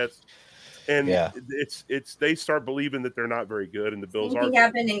 And it's they start believing that they're not very good, and the Bills are. Same thing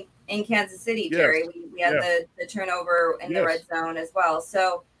happened in Kansas City, Jerry. Yes. We had the turnover in the red zone as well.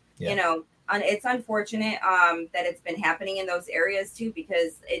 So, it's unfortunate that it's been happening in those areas too,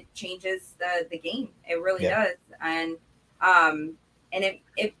 because it changes the game. It really does. And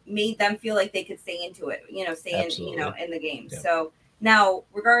it made them feel like they could stay into it, in the game. Yeah. So now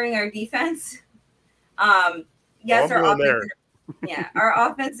regarding our defense, yes, our offense,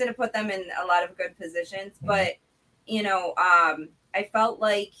 our offense didn't put them in a lot of good positions, but I felt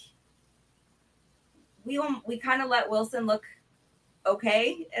like we kind of let Wilson look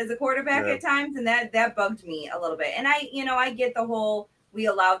okay as a quarterback at times, and that bugged me a little bit. And I get the whole we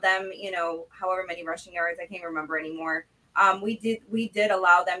allowed them, however many rushing yards, I can't remember anymore. We did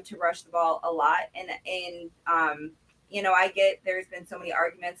allow them to rush the ball a lot, and I get there's been so many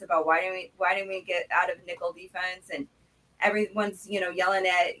arguments about why didn't we get out of nickel defense, and everyone's yelling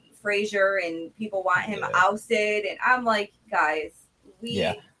at Frazier and people want him ousted, and I'm like, guys,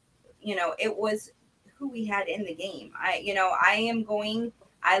 it was who we had in the game. I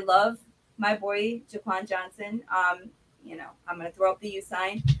love my boy Jaquan Johnson. I'm gonna throw up the U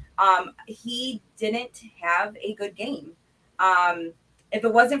sign. He didn't have a good game. If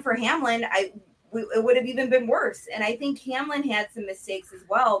it wasn't for Hamlin, it would have even been worse. And I think Hamlin had some mistakes as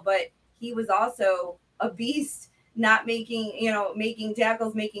well, but he was also a beast, not making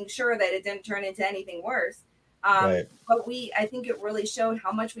tackles, making sure that it didn't turn into anything worse. Right. But I think it really showed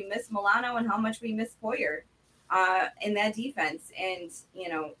how much we miss Milano and how much we miss Poyer in that defense. And,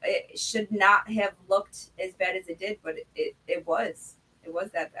 it should not have looked as bad as it did, but it was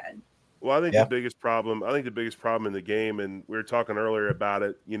that bad. Well, I think the biggest problem in the game, and we were talking earlier about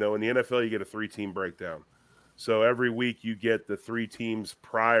it, in the NFL, you get a 3-team breakdown. So every week you get the 3 teams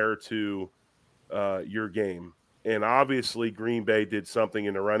prior to your game. And obviously Green Bay did something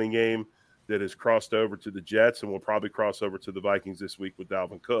in the running game that has crossed over to the Jets and will probably cross over to the Vikings this week with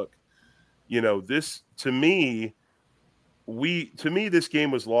Dalvin Cook. This to me, this game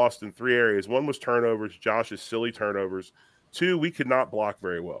was lost in 3 areas. One was turnovers, Josh's silly turnovers. 2, we could not block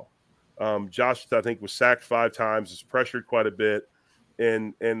very well. Josh, I think, was sacked 5 times, was pressured quite a bit,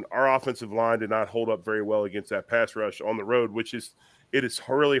 and our offensive line did not hold up very well against that pass rush on the road, it is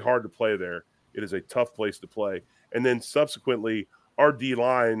really hard to play there. It is a tough place to play. And then subsequently, our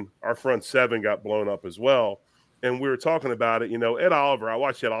D-line, our front 7 got blown up as well. And we were talking about it, Ed Oliver. I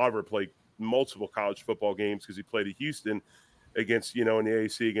watched Ed Oliver play multiple college football games because he played at Houston against, in the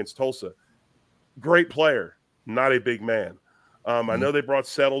AAC against Tulsa. Great player, not a big man. I know they brought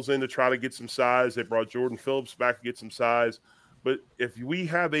Settles in to try to get some size. They brought Jordan Phillips back to get some size. But if we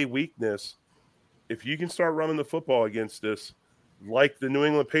have a weakness, if you can start running the football against us, like the New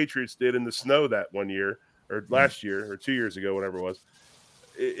England Patriots did in the snow that one year or last year or 2 years ago, whatever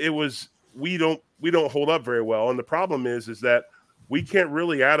it was, we don't hold up very well. And the problem is that we can't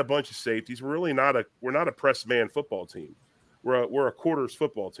really add a bunch of safeties. We're not a press man football team. We're a quarters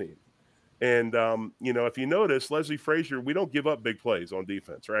football team. And, if you notice, Leslie Frazier, we don't give up big plays on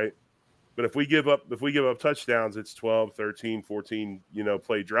defense, right? But if we give up touchdowns, it's 12, 13, 14,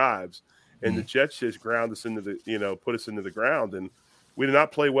 play drives. And the Jets just ground us into put us into the ground. And we did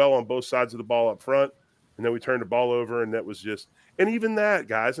not play well on both sides of the ball up front. And then we turned the ball over, and that was and even that,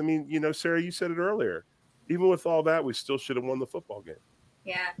 guys, I mean, Sarah, you said it earlier. Even with all that, we still should have won the football game.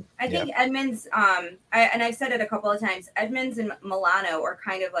 Yeah, I think Edmonds, and I've said it a couple of times, Edmonds and Milano are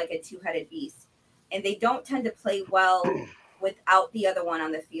kind of like a 2-headed beast, and they don't tend to play well without the other one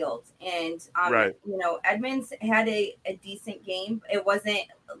on the field. And, right. Edmonds had a decent game. It wasn't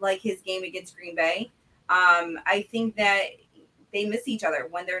like his game against Green Bay. I think that they miss each other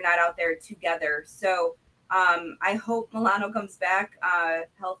when they're not out there together. So I hope Milano comes back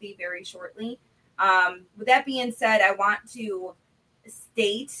healthy very shortly. With that being said, I want to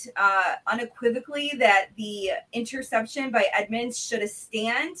state unequivocally that the interception by Edmonds should have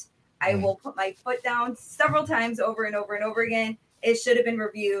stand. I will put my foot down several times over and over and over again. It should have been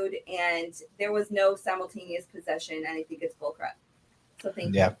reviewed, and there was no simultaneous possession, and I think it's bullcrap. So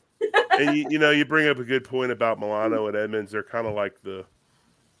thank you. And you bring up a good point about Milano and Edmonds. They're kind of like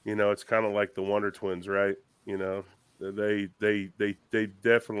it's kind of like the Wonder Twins, right? They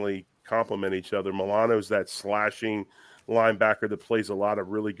definitely complement each other. Milano's that slashing linebacker that plays a lot of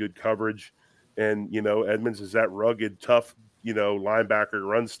really good coverage, and Edmonds is that rugged, tough, linebacker,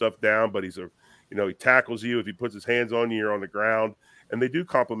 runs stuff down, but he's he tackles you. If he puts his hands on you, you're on the ground, and they do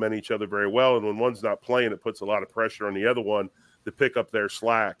complement each other very well. And when one's not playing, it puts a lot of pressure on the other one to pick up their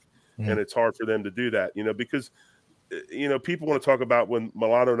slack, and it's hard for them to do that, because people want to talk about when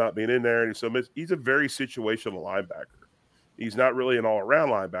Milano not being in there, and he's a very situational linebacker. He's not really an all-around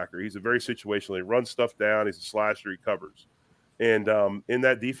linebacker. He's a very situational. He runs stuff down. He's a slasher. He covers. And in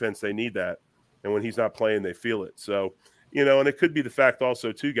that defense, they need that. And when he's not playing, they feel it. So, and it could be the fact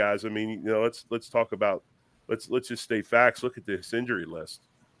also, too, guys. I mean, let's talk about let's just state facts. Look at this injury list.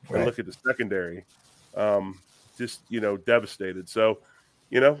 Right. And look at the secondary. Devastated. So,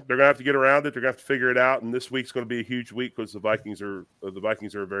 they're going to have to get around it. They're going to have to figure it out. And this week's going to be a huge week because the Vikings are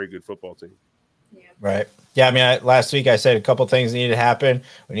a very good football team. Yeah. Right. Yeah. I mean, last week I said a couple things needed to happen.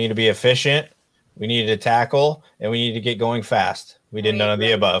 We need to be efficient. We needed to tackle, and we need to get going fast. We did none of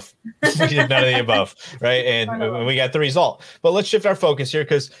the above. Right. And we got the result. But let's shift our focus here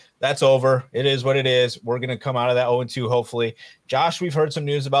because that's over. It is what it is. We're going to come out of that 0-2, hopefully. Josh, we've heard some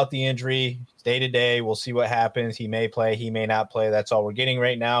news about the injury. Day to day, we'll see what happens. He may play. He may not play. That's all we're getting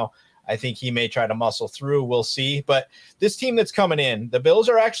right now. I think he may try to muscle through. We'll see. But this team that's coming in, the Bills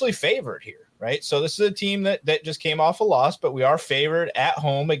are actually favored here. Right. So this is a team that just came off a loss, but we are favored at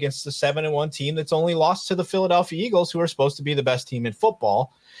home against the 7-1 team that's only lost to the Philadelphia Eagles, who are supposed to be the best team in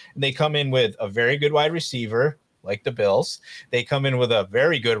football. And they come in with a very good wide receiver, like the Bills. They come in with a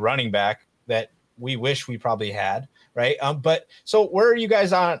very good running back that we wish we probably had. Right. But so where are you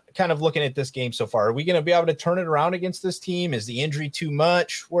guys on kind of looking at this game so far? Are we going to be able to turn it around against this team? Is the injury too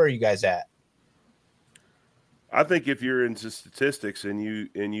much? Where are you guys at? I think if you're into statistics and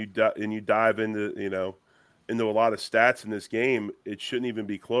you dive into into a lot of stats in this game, it shouldn't even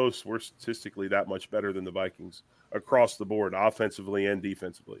be close. We're statistically that much better than the Vikings across the board, offensively and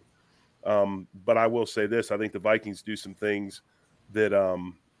defensively. But I will say this: I think the Vikings do some things that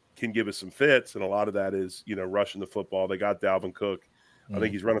can give us some fits, and a lot of that is, rushing the football. They got Dalvin Cook. I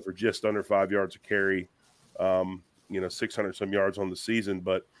think he's running for just under 5 yards a carry, 600 some yards on the season.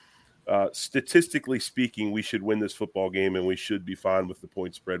 But statistically speaking, we should win this football game, and we should be fine with the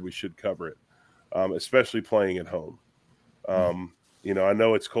point spread. We should cover it, especially playing at home. I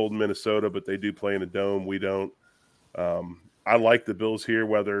know it's cold in Minnesota, but they do play in a dome. We don't. I like the Bills here,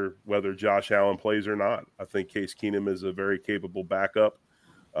 whether Josh Allen plays or not. I think Case Keenum is a very capable backup.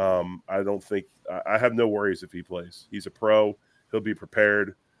 I have no worries if he plays. He's a pro. He'll be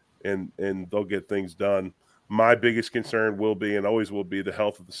prepared, and they'll get things done. My biggest concern will be, and always will be, the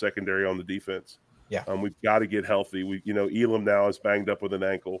health of the secondary on the defense. Yeah, we've got to get healthy. Elam now is banged up with an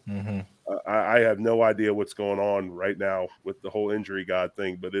ankle. Mm-hmm. I have no idea what's going on right now with the whole injury god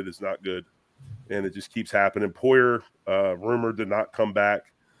thing, but it is not good. And it just keeps happening. Poyer, rumored to not come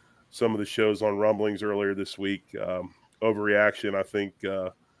back. Some of the shows on Rumblings earlier this week, overreaction, I think,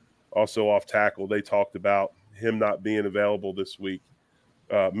 also off tackle. They talked about him not being available this week,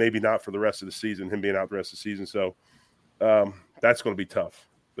 maybe not for the rest of the season, him being out the rest of the season. So that's going to be tough.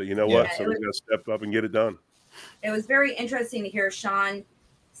 But you know what? Somebody's got to step up and get it done. It was very interesting to hear Sean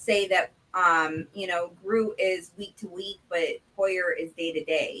say that Groot is week to week, but Poyer is day to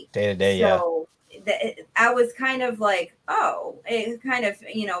day. Day to day, so I was kind of like, oh, it kind of,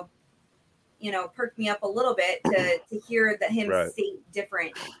 perked me up a little bit to hear that him state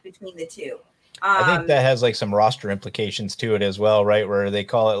different between the two. I think that has like some roster implications to it as well, right? Where they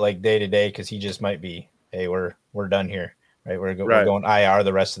call it like day to day because he just might be, hey, we're done here, right? We're going IR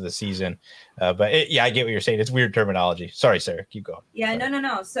the rest of the season. But I get what you're saying. It's weird terminology. Sorry, Sarah, keep going. Yeah,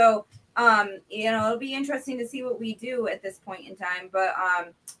 no. So, it'll be interesting to see what we do at this point in time. But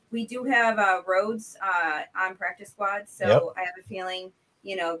we do have Rhodes on practice squad, so I have a feeling,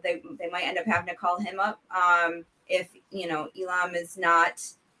 they might end up having to call him up if Elam is not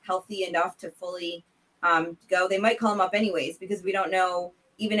healthy enough to fully go. They might call him up anyways because we don't know.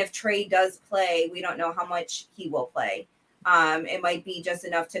 Even if Trey does play, we don't know how much he will play. It might be just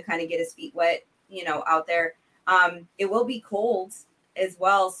enough to kind of get his feet wet, out there. It will be cold as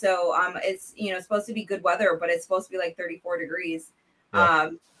well. So it's supposed to be good weather, but it's supposed to be like 34 degrees. Yeah.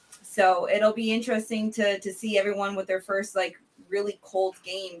 So it'll be interesting to see everyone with their first like really cold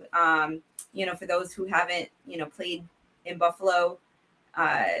game. For those who haven't played in Buffalo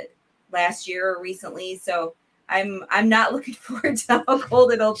last year or recently. So I'm not looking forward to how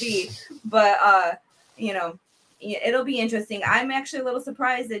cold it'll be, but it'll be interesting. I'm actually a little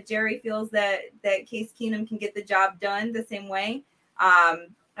surprised that Jerry feels that Case Keenum can get the job done the same way. I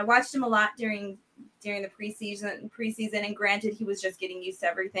watched him a lot during the preseason, and granted, he was just getting used to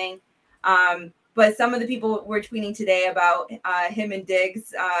everything. But some of the people were tweeting today about him and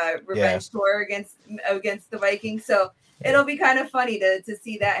Diggs' revenge tour against the Vikings. So it'll be kind of funny to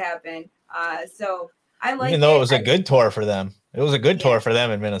see that happen. So I like. Even though it was a good tour for them, it was a good tour for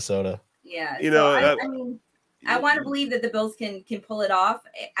them in Minnesota. Yeah, I want to believe that the Bills can pull it off.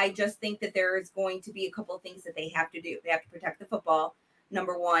 I just think that there is going to be a couple of things that they have to do. They have to protect the football.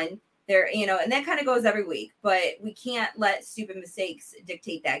 Number one, and that kind of goes every week, but we can't let stupid mistakes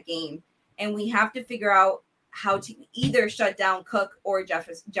dictate that game. And we have to figure out how to either shut down Cook or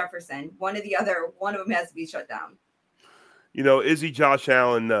Jefferson. One or the other. One of them has to be shut down. Is he Josh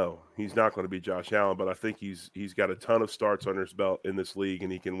Allen? No, he's not going to be Josh Allen, but I think he's got a ton of starts under his belt in this league,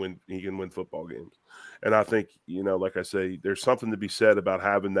 and he can win football games. And I think, like I say, there's something to be said about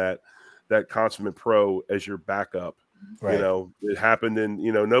having that consummate pro as your backup. Right. It happened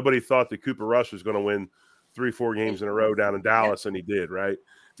nobody thought that Cooper Rush was going to win 3-4 games in a row down in Dallas, and he did, right?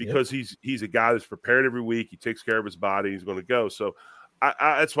 Because he's a guy that's prepared every week. He takes care of his body. He's going to go. So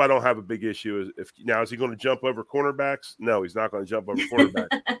that's why I don't have a big issue. Is he going to jump over cornerbacks? No, he's not going to jump over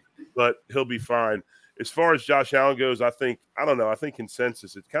cornerbacks, but he'll be fine. As far as Josh Allen goes, I think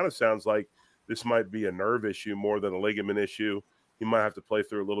consensus, it kind of sounds like this might be a nerve issue more than a ligament issue. He might have to play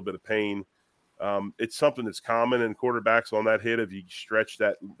through a little bit of pain. It's something that's common in quarterbacks on that hit. If you stretch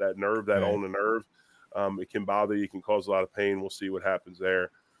that nerve, on the nerve, it can bother you. It can cause a lot of pain. We'll see what happens there.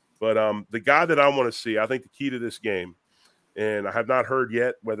 But the guy that I want to see, I think the key to this game, and I have not heard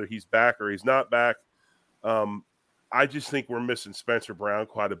yet whether he's back or he's not back. I just think we're missing Spencer Brown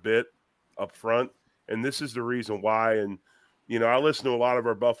quite a bit up front. And this is the reason why. And, I listen to a lot of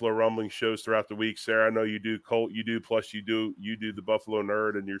our Buffalo Rumbling shows throughout the week. Sarah, I know you do. Colt, you do. Plus you do the Buffalo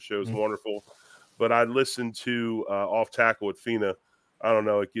Nerd, and your show is wonderful. But I listened to Off Tackle with Fina I don't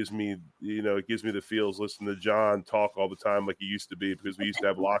know. It gives me the feels listening to John talk all the time like he used to be, because we used to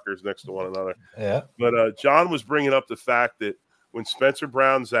have lockers next to one another. Yeah. But John was bringing up the fact that when Spencer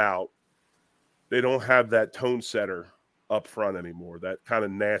Brown's out, they don't have that tone setter up front anymore, that kind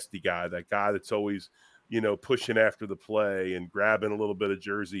of nasty guy, that guy that's always, pushing after the play and grabbing a little bit of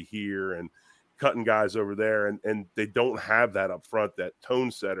jersey here and cutting guys over there. And they don't have that up front, that tone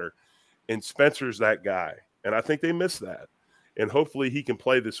setter. And Spencer's that guy. And I think they miss that. And hopefully he can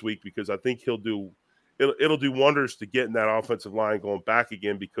play this week, because I think it'll do wonders to getting that offensive line going back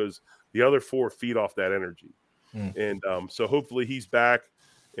again, because the other four feed off that energy. And so hopefully he's back.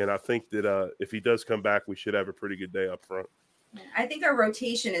 And I think that if he does come back, we should have a pretty good day up front. I think our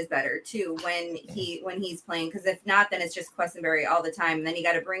rotation is better too when he's playing, because if not, then it's just Quessenberry all the time. And then you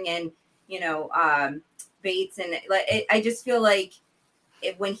got to bring in, Bates, and I just feel like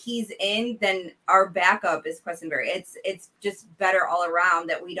when he's in, then our backup is Quessenberry. It's just better all around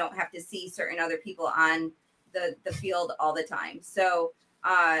that we don't have to see certain other people on the field all the time. So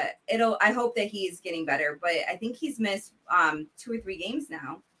I hope that he's getting better, but I think he's missed 2 or 3 games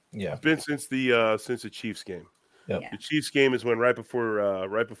now. Yeah, it's been since the Chiefs game. Yep. Yeah. The Chiefs game is when right before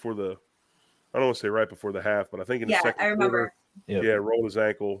the, I don't want to say right before the half, but I think in the second I remember. quarter, rolled his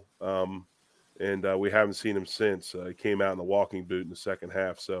ankle, and we haven't seen him since. He came out in the walking boot in the second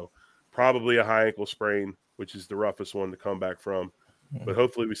half, so probably a high ankle sprain, which is the roughest one to come back from. But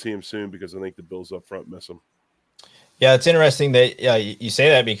hopefully we see him soon, because I think the Bills up front miss him. Yeah, it's interesting that you say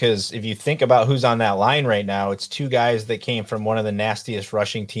that, because if you think about who's on that line right now, it's 2 guys that came from one of the nastiest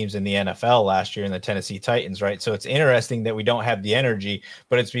rushing teams in the NFL last year in the Tennessee Titans, right? So it's interesting that we don't have the energy,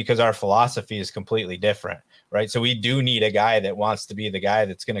 but it's because our philosophy is completely different, right? So we do need a guy that wants to be the guy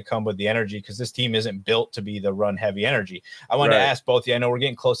that's going to come with the energy, because this team isn't built to be the run heavy energy. I wanted to ask both of you, I know we're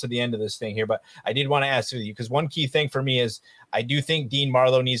getting close to the end of this thing here, but I did want to ask you, because one key thing for me is I do think Dean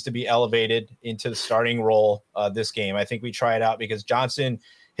Marlowe needs to be elevated into the starting role this game. I think we try it out, because Johnson,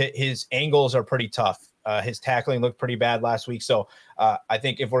 his angles are pretty tough. His tackling looked pretty bad last week. So I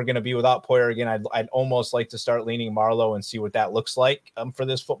think if we're going to be without Poyer again, I'd almost like to start leaning Marlowe and see what that looks like for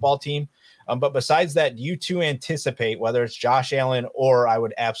this football team. But besides that, do you two anticipate, whether it's Josh Allen or I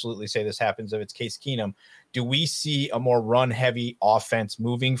would absolutely say this happens if it's Case Keenum, do we see a more run-heavy offense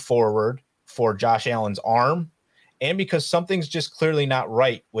moving forward for Josh Allen's arm? And because something's just clearly not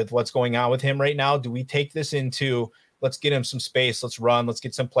right with what's going on with him right now, do we take this into, let's get him some space, let's run, let's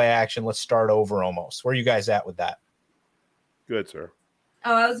get some play action, let's start over almost? Where are you guys at with that? Good, sir.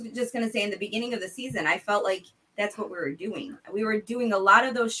 Oh, I was just going to say, in the beginning of the season, I felt like that's what we were doing. We were doing a lot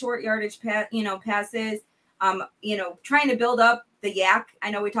of those short yardage passes, trying to build up the yak.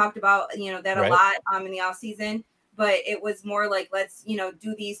 I know we talked about, that a lot in the off season, but it was more like, let's,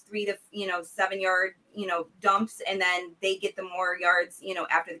 do these 3 to 7 yard, dumps, and then they get the more yards,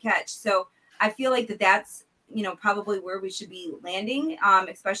 after the catch. So I feel like that's, probably where we should be landing,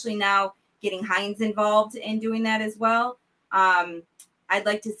 especially now getting Hines involved in doing that as well. I'd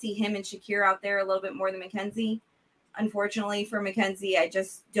like to see him and Shakir out there a little bit more than McKenzie. Unfortunately for McKenzie, I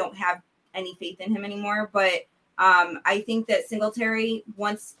just don't have any faith in him anymore. But I think that Singletary,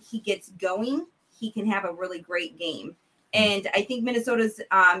 once he gets going, he can have a really great game. And I think Minnesota's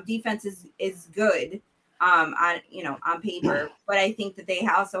defense is good on paper, but I think that they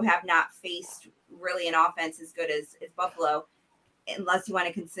also have not faced really an offense as good as Buffalo, unless you want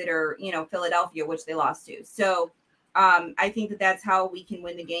to consider, Philadelphia, which they lost to. So I think that's how we can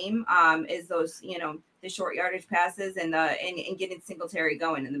win the game, is those, the short yardage passes and getting Singletary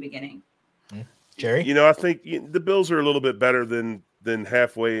going in the beginning. Jerry? I think the Bills are a little bit better than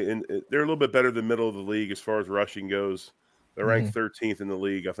halfway, and they're a little bit better than middle of the league as far as rushing goes. They're ranked 13th in the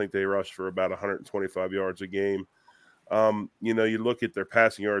league. I think they rush for about 125 yards a game. You look at their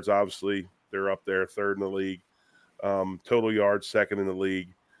passing yards, obviously they're up there, 3rd in the league. Total yards, 2nd in the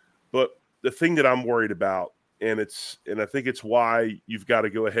league. But the thing that I'm worried about, and I think it's why you've got to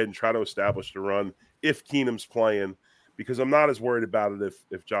go ahead and try to establish the run if Keenum's playing, because I'm not as worried about it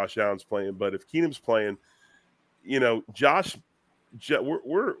if Josh Allen's playing. But if Keenum's playing, we're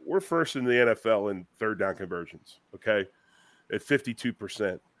first in the NFL in 3rd down conversions, okay, at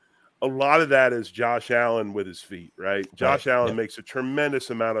 52%. A lot of that is Josh Allen with his feet, right? Josh Allen makes a tremendous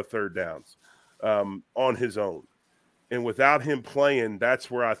amount of 3rd downs on his own. And without him playing,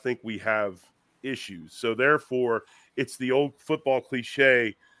 that's where I think we have issues. So therefore, it's the old football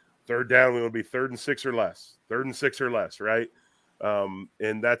cliche, 3rd down, we want to be 3rd and 6 or less. 3rd and 6 or less, right?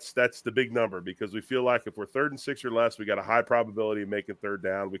 And that's the big number, because we feel like if we're 3rd and 6 or less, we got a high probability of making 3rd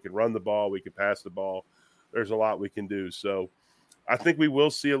down. We can run the ball, we can pass the ball. There's a lot we can do. So I think we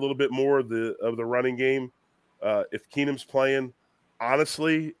will see a little bit more of the running game if Keenum's playing.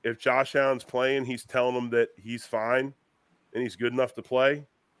 honestly, if Josh Allen's playing, he's telling them that he's fine and he's good enough to play.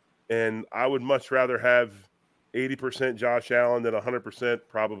 And I would much rather have 80% Josh Allen than 100%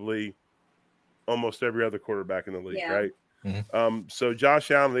 probably almost every other quarterback in the league, right? Mm-hmm. So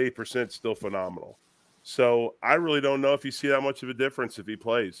Josh Allen at 8% is still phenomenal. So I really don't know if you see that much of a difference if he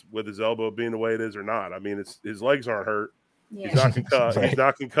plays with his elbow being the way it is or not. I mean, his legs aren't hurt. Yeah. He's not concussed. Right. He's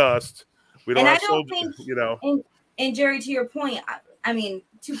not concussed. We don't And have I don't think, and Jerry, to your point, I mean,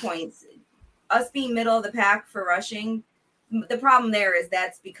 2 points. Us being middle of the pack for rushing, the problem there is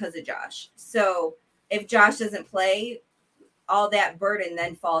that's because of Josh. So if Josh doesn't play, all that burden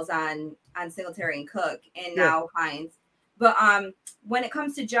then falls on Singletary and Cook and now Hines. But when it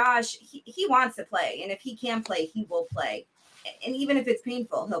comes to Josh, he wants to play. And if he can play, he will play. And even if it's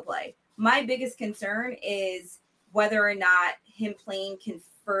painful, he'll play. My biggest concern is whether or not him playing can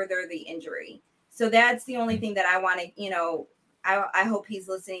further the injury. So that's the only thing that I want to, I hope he's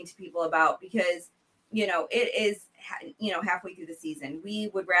listening to people about, because, it is, halfway through the season. We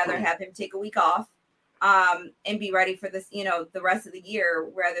would rather have him take a week off and be ready for this, the rest of the year,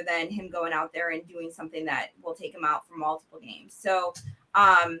 rather than him going out there and doing something that will take him out for multiple games. So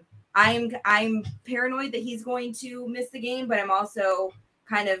I'm paranoid that he's going to miss the game, but I'm also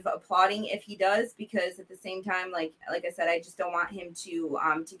kind of applauding if he does, because at the same time, like I said, I just don't want him to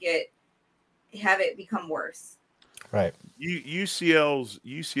have it become worse. Right.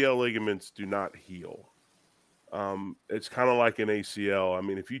 UCL ligaments do not heal. It's kind of like an ACL. I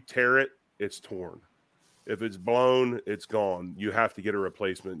mean, if you tear it, it's torn. If it's blown, it's gone. You have to get a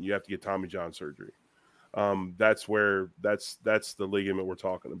replacement. You have to get Tommy John surgery. That's the ligament we're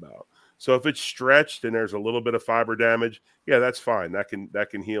talking about. So if it's stretched and there's a little bit of fiber damage, yeah, that's fine. That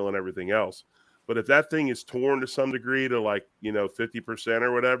can heal and everything else. But if that thing is torn to some degree to 50%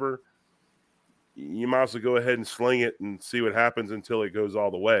 or whatever, you might as well go ahead and sling it and see what happens until it goes all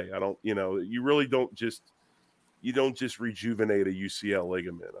the way. You really don't just rejuvenate a UCL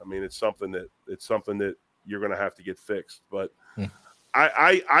ligament. I mean, it's something that you're going to have to get fixed. But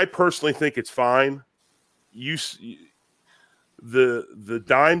I personally think it's fine. The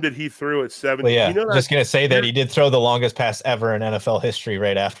dime that he threw at 7. Well, yeah, just going to say that he did throw the longest pass ever in NFL history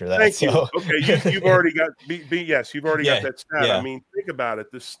right after that. Thank you. Okay, you've already got yes, you've already got that stat. Yeah. I mean, think about it.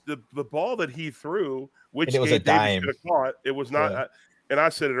 The ball that he threw, which it was a dime. Davis could have caught, it was not. And I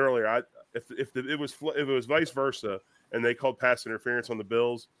said it earlier. If it was vice versa and they called pass interference on the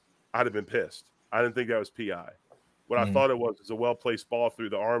Bills, I'd have been pissed. I didn't think that was PI. What I thought it was a well-placed ball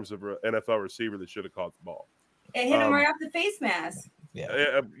through the arms of an NFL receiver that should have caught the ball. It hit him right off the face mask.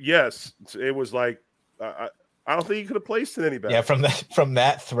 Yeah. Yes, it was like I don't think he could have placed it any better. Yeah, from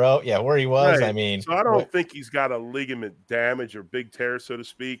that throw, where he was. Right. I mean, so I don't think he's got a ligament damage or big tear, so to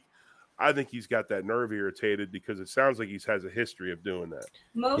speak. I think he's got that nerve irritated because it sounds like he has a history of doing that.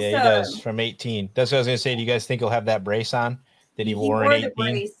 He does from 18. That's what I was going to say. Do you guys think he'll have that brace on that he wore in 18? The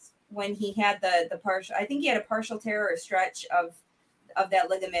brace when he had the partial. I think he had a partial tear or a stretch of that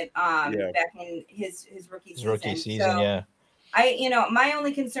ligament back in his rookie season. So, my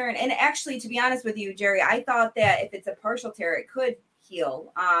only concern, and actually, to be honest with you, Jerry, I thought that if it's a partial tear, it could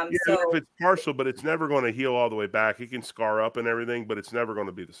heal. If it's partial, but it's never going to heal all the way back. It can scar up and everything, but it's never going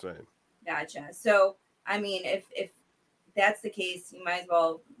to be the same. Gotcha. So, I mean, if that's the case, you might as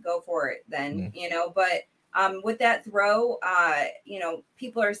well go for it then, but with that throw,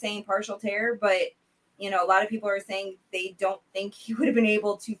 people are saying partial tear, but, a lot of people are saying they don't think he would have been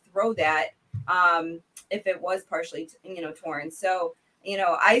able to throw that if it was partially, torn. So,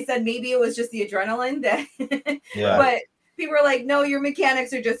 I said maybe it was just the adrenaline that, but people are like, no, your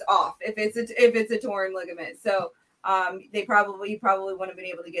mechanics are just off if it's a torn ligament. So, they probably wouldn't have been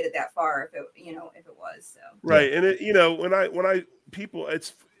able to get it that far if it was. So right, and when I people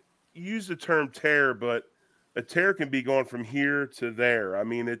use the term tear, but a tear can be going from here to there. I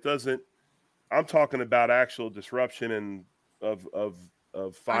mean, it doesn't. I'm talking about actual disruption and of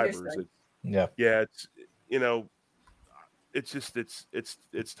fibers. It's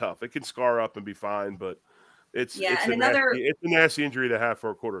it's tough. It can scar up and be fine, but it's a nasty injury to have for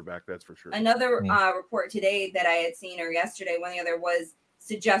a quarterback. That's for sure. Another report today that I had seen, or yesterday, one of the other was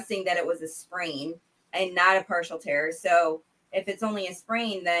suggesting that it was a sprain and not a partial tear. So if it's only a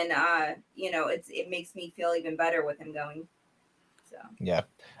sprain, then it makes me feel even better with him going. So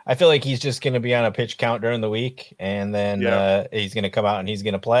I feel like he's just going to be on a pitch count during the week, and then he's going to come out and he's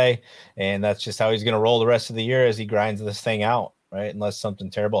going to play, and that's just how he's going to roll the rest of the year as he grinds this thing out, right? Unless something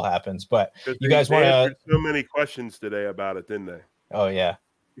terrible happens. But you guys want to so many questions today about it, didn't they? Oh yeah,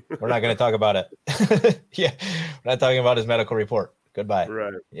 we're not going to talk about it. We're not talking about his medical report. Goodbye.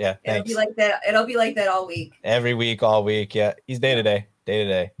 Right. Yeah. Thanks. It'll be like that all week. Every week, all week. Yeah. He's day to day.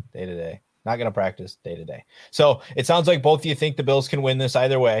 Not going to practice day to day. So it sounds like both of you think the Bills can win this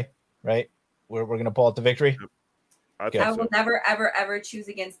either way, right? We're going to pull out the victory. I will never, ever, ever choose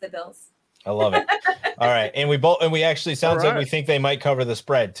against the Bills. I love it. All right. And we actually sounds like we think they might cover the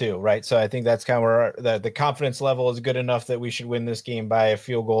spread too, right? So I think that's kind of where the confidence level is good enough that we should win this game by a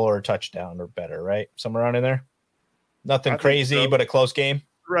field goal or a touchdown or better, right? Somewhere around in there. Nothing crazy, but a close game.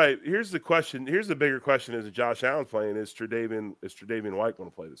 Right. Here's the question. Here's the bigger question: is Josh Allen playing? Is Tre'Davious White going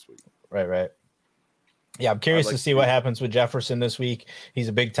to play this week? Right. Yeah, I'm curious to see what happens with Jefferson this week. He's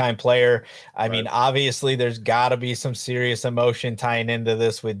a big time player. I mean, obviously, there's got to be some serious emotion tying into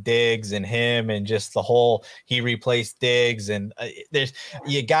this with Diggs and him, and just the whole he replaced Diggs. And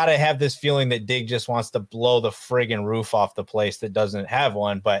you got to have this feeling that Diggs just wants to blow the friggin' roof off the place that doesn't have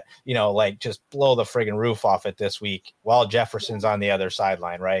one, but just blow the friggin' roof off it this week while Jefferson's on the other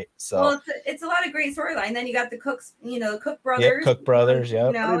sideline, right? So well, it's a lot of great storyline. Then you got the Cooks, Cook brothers. Yeah, Cook brothers. Yeah,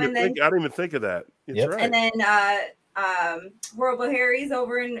 I didn't even think of that. It's right. And then Horrible Harry's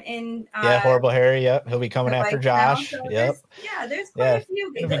over in Horrible Harry. Yep, he'll be coming after Josh. So there's quite a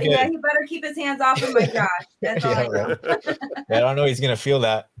few. He better keep his hands off of my Josh. That's all I know. I don't know. He's gonna feel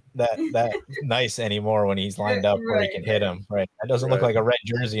that nice anymore when he's lined up where he can hit him. Right. That doesn't look like a red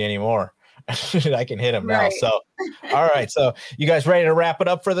jersey anymore. I can hit him now. So, all right. So, you guys ready to wrap it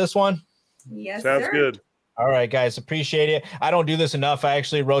up for this one? Yes. Sounds good. All right, guys, appreciate it. I don't do this enough. I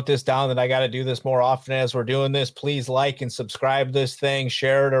actually wrote this down that I got to do this more often as we're doing this. Please like and subscribe this thing,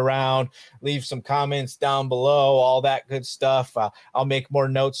 share it around, leave some comments down below, all that good stuff. I'll make more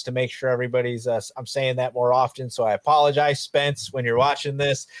notes to make sure everybody's I'm saying that more often. So I apologize, Spence, when you're watching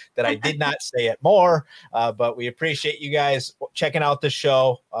this, that I did not say it more. But we appreciate you guys checking out the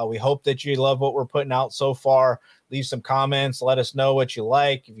show. We hope that you love what we're putting out so far. Leave some comments. Let us know what you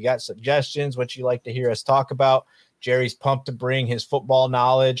like. If you got suggestions, what you like to hear us talk about. Jerry's pumped to bring his football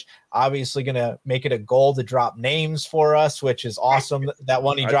knowledge. Obviously going to make it a goal to drop names for us, which is awesome. That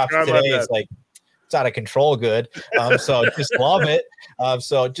one he dropped today is like, it's out of control good. So just love it.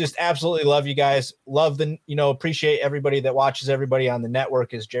 So just absolutely love you guys. Love appreciate everybody that watches everybody on the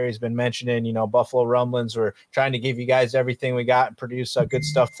network, as Jerry's been mentioning, Buffalo Rumblings. We're trying to give you guys everything we got and produce good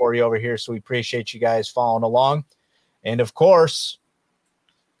stuff for you over here. So we appreciate you guys following along. And of course,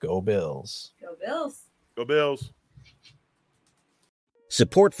 go Bills. Go Bills. Go Bills.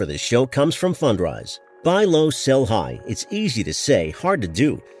 Support for this show comes from Fundrise. Buy low, sell high. It's easy to say, hard to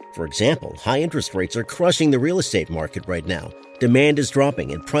do. For example, high interest rates are crushing the real estate market right now. Demand is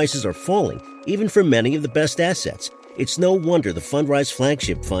dropping and prices are falling, even for many of the best assets. It's no wonder the Fundrise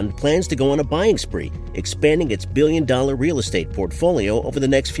Flagship Fund plans to go on a buying spree, expanding its billion-dollar real estate portfolio over the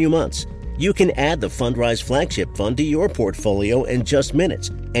next few months. You can add the Fundrise Flagship Fund to your portfolio in just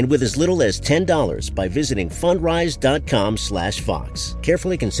minutes, and with as little as $10 by visiting fundrise.com/Fox.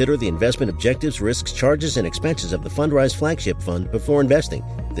 Carefully consider the investment objectives, risks, charges, and expenses of the Fundrise Flagship Fund before investing.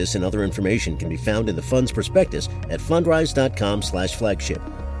 This and other information can be found in the fund's prospectus at fundrise.com/flagship.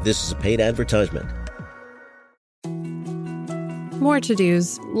 This is a paid advertisement. More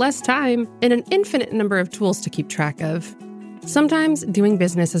to-dos, less time, and an infinite number of tools to keep track of. Sometimes doing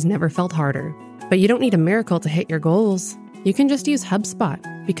business has never felt harder, but you don't need a miracle to hit your goals. You can just use HubSpot,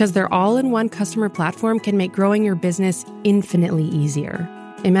 because their all-in-one customer platform can make growing your business infinitely easier.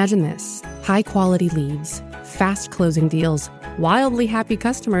 Imagine this: high-quality leads, fast closing deals, wildly happy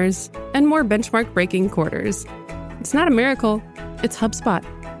customers, and more benchmark-breaking quarters. It's not a miracle, it's HubSpot.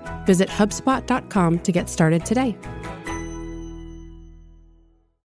 Visit HubSpot.com to get started today.